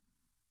is,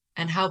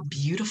 and how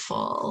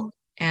beautiful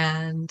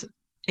and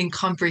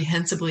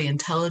incomprehensibly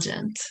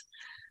intelligent,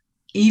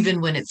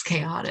 even when it's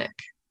chaotic,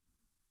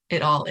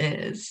 it all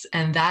is.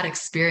 And that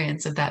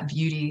experience of that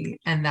beauty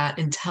and that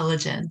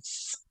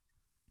intelligence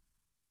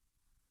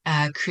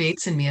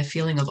creates in me a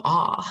feeling of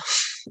awe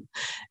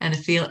and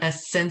a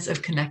sense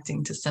of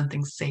connecting to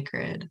something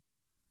sacred.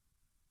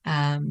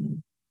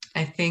 I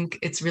I think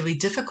it's really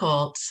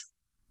difficult.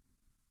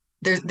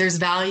 There's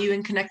value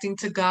in connecting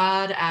to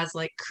God as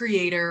like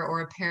creator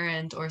or a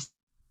parent or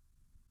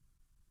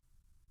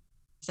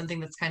something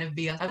that's kind of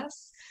beyond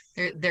us.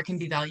 There can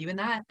be value in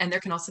that. And there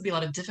can also be a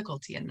lot of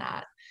difficulty in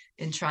that,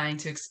 in trying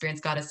to experience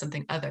God as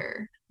something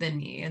other than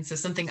me. And so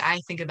something I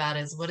think about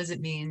is, what does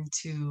it mean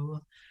to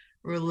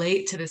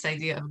relate to this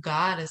idea of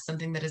God as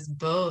something that is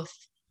both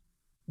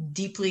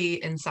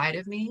deeply inside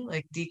of me,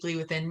 like deeply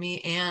within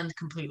me, and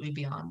completely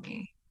beyond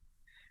me,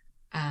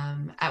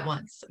 at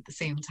once, at the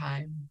same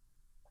time.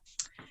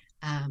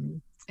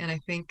 And I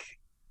think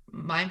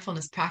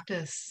mindfulness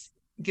practice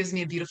gives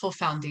me a beautiful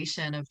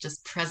foundation of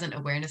just present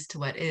awareness to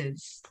what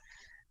is,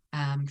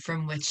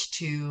 from which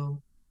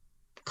to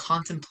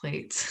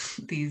contemplate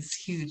these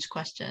huge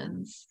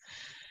questions,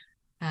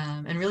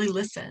 and really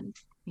listen.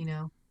 You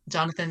know,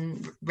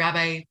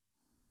 Rabbi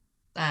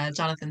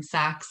Jonathan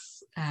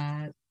Sachs,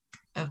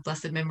 of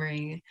blessed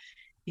memory,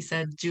 he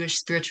said Jewish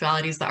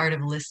spirituality is the art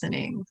of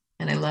listening,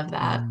 and I love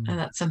that. Mm. And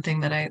that's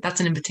something that's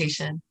an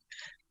invitation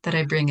that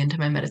I bring into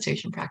my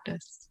meditation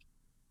practice,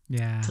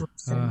 Yeah. to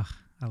listen. Oh,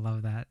 I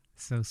love that.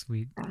 So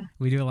sweet. Yeah,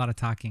 We do a lot of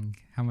talking.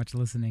 How much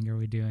listening are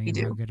we doing, we and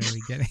how do good are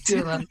we getting?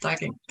 do a lot of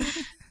talking.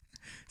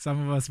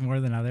 Some of us more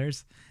than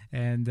others.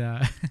 And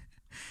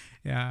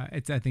yeah, I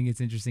think it's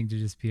interesting to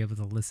just be able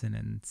to listen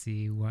and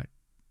see what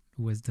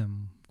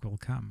wisdom will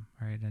come,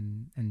 right?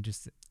 And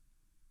just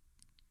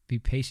be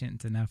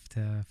patient enough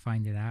to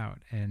find it out.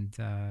 And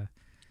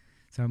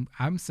so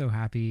I'm so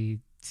happy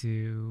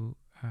to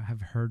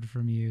have heard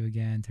from you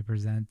again, to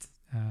present,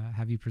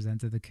 have you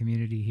present to the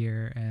community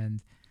here.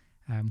 And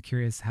I'm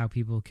curious how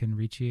people can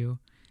reach you,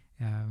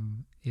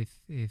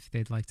 if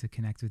they'd like to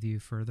connect with you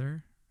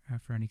further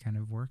for any kind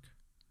of work.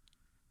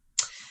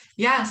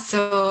 Yeah,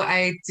 so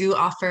I do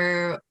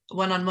offer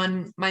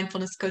one-on-one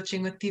mindfulness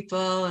coaching with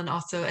people, and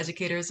also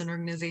educators and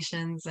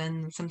organizations,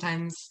 and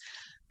sometimes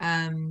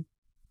um,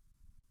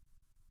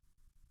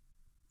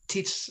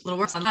 teach little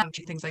works online,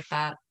 things like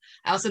that.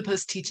 I also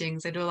post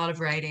teachings. I do a lot of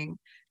writing.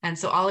 And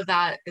so all of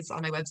that is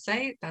on my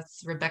website.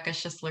 That's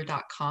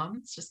RebeccaSchisler.com.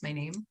 It's just my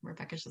name,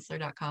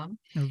 RebeccaSchisler.com.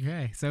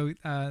 Okay, so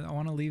I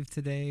want to leave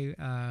today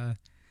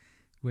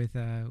with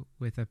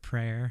a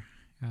prayer,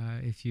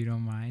 if you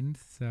don't mind.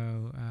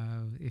 So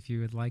if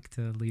you would like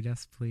to lead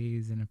us,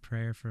 please, in a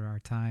prayer for our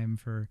time,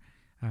 for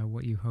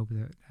what you hope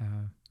that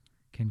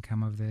can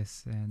come of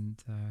this,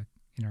 and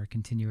in our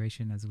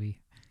continuation as we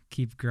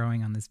keep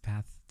growing on this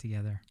path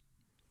together.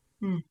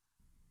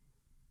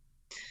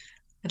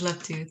 I'd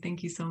love to.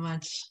 Thank you so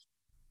much.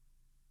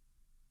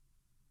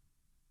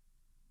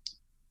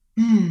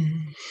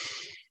 Hmm.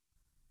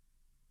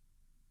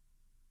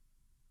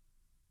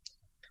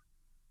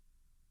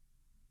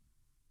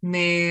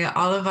 May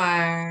all of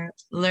our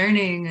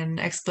learning and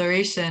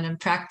exploration and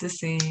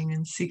practicing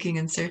and seeking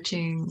and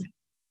searching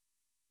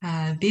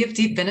be of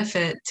deep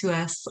benefit to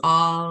us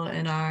all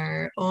in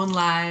our own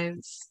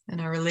lives, in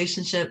our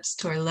relationships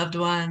to our loved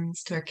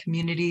ones, to our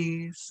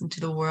communities, and to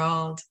the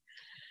world,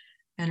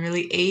 and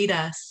really aid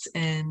us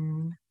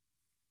in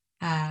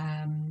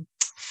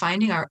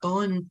finding our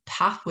own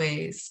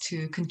pathways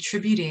to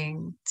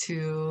contributing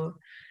to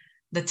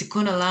the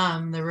tikkun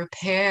olam, the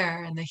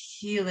repair and the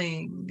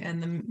healing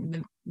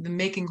and the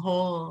making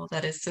whole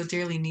that is so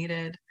dearly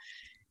needed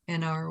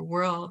in our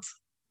world.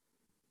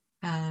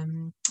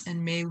 And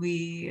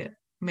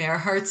may our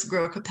hearts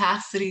grow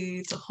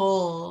capacity to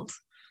hold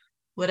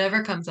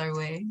whatever comes our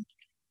way.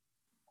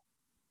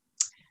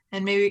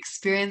 And may we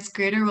experience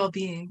greater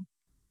well-being,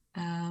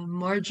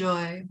 more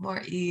joy,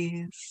 more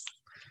ease,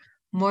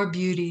 more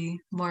beauty,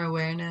 more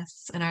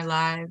awareness in our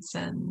lives.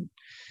 And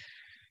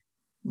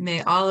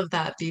may all of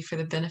that be for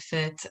the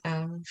benefit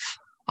of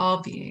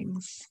all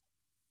beings,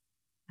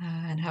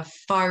 and have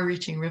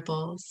far-reaching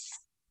ripples.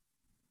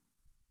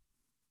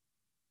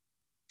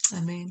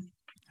 Amen.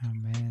 Oh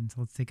man!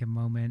 So let's take a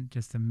moment,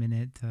 just a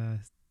minute,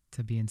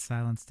 to be in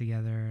silence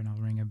together, and I'll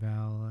ring a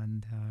bell,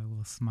 and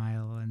we'll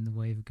smile and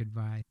wave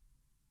goodbye.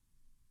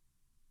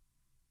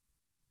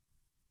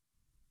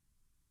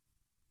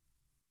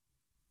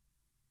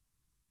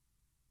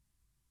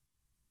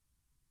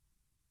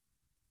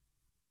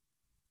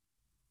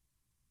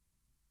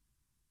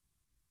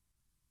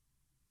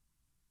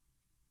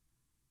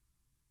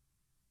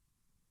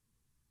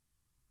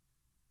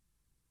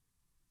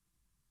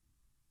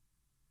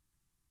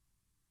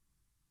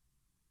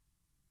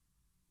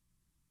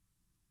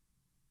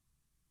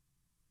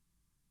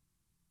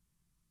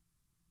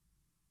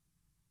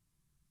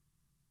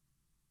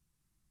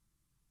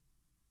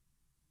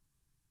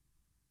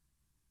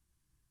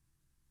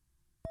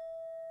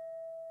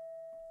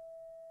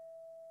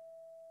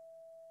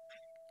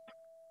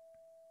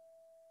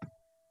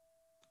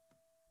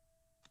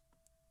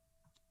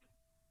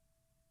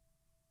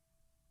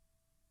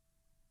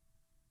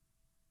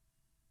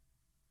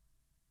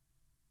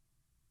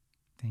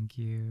 Thank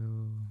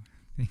you.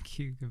 Thank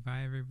you.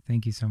 Goodbye, everybody.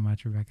 Thank you so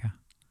much, Rebecca.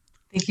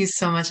 Thank you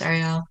so much,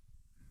 Ariel.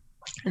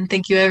 And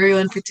thank you,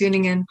 everyone, for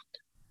tuning in.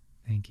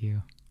 Thank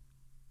you.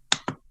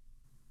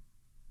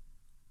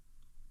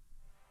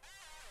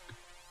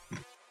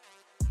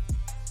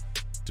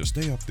 To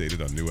stay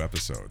updated on new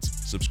episodes,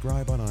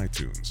 subscribe on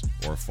iTunes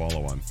or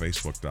follow on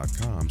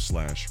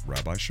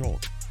Facebook.com/Rabbi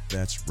Scholk.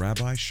 That's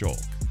Rabbi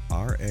Scholk,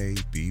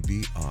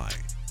 RABBISHOLK.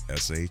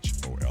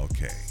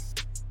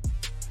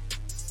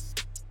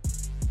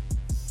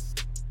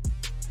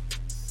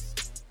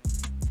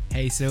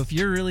 Hey, so if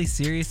you're really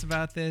serious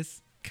about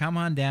this, come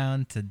on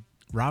down to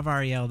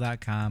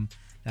ravariel.com.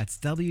 That's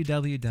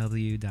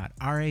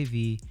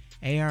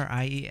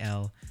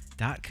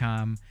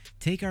www.ravariel.com.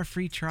 Take our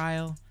free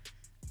trial,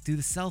 do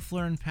the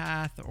self-learn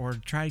path, or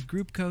try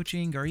group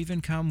coaching, or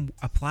even come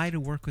apply to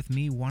work with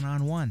me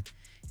one-on-one.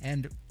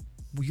 And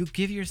you'll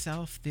give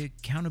yourself the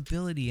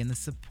accountability and the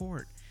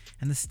support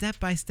and the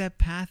step-by-step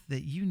path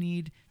that you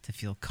need to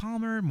feel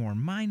calmer, more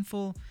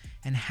mindful,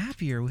 and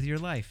happier with your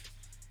life.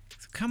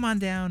 So come on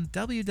down,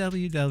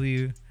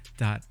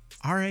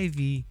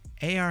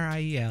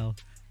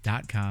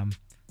 www.ravariel.com.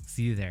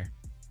 See you there.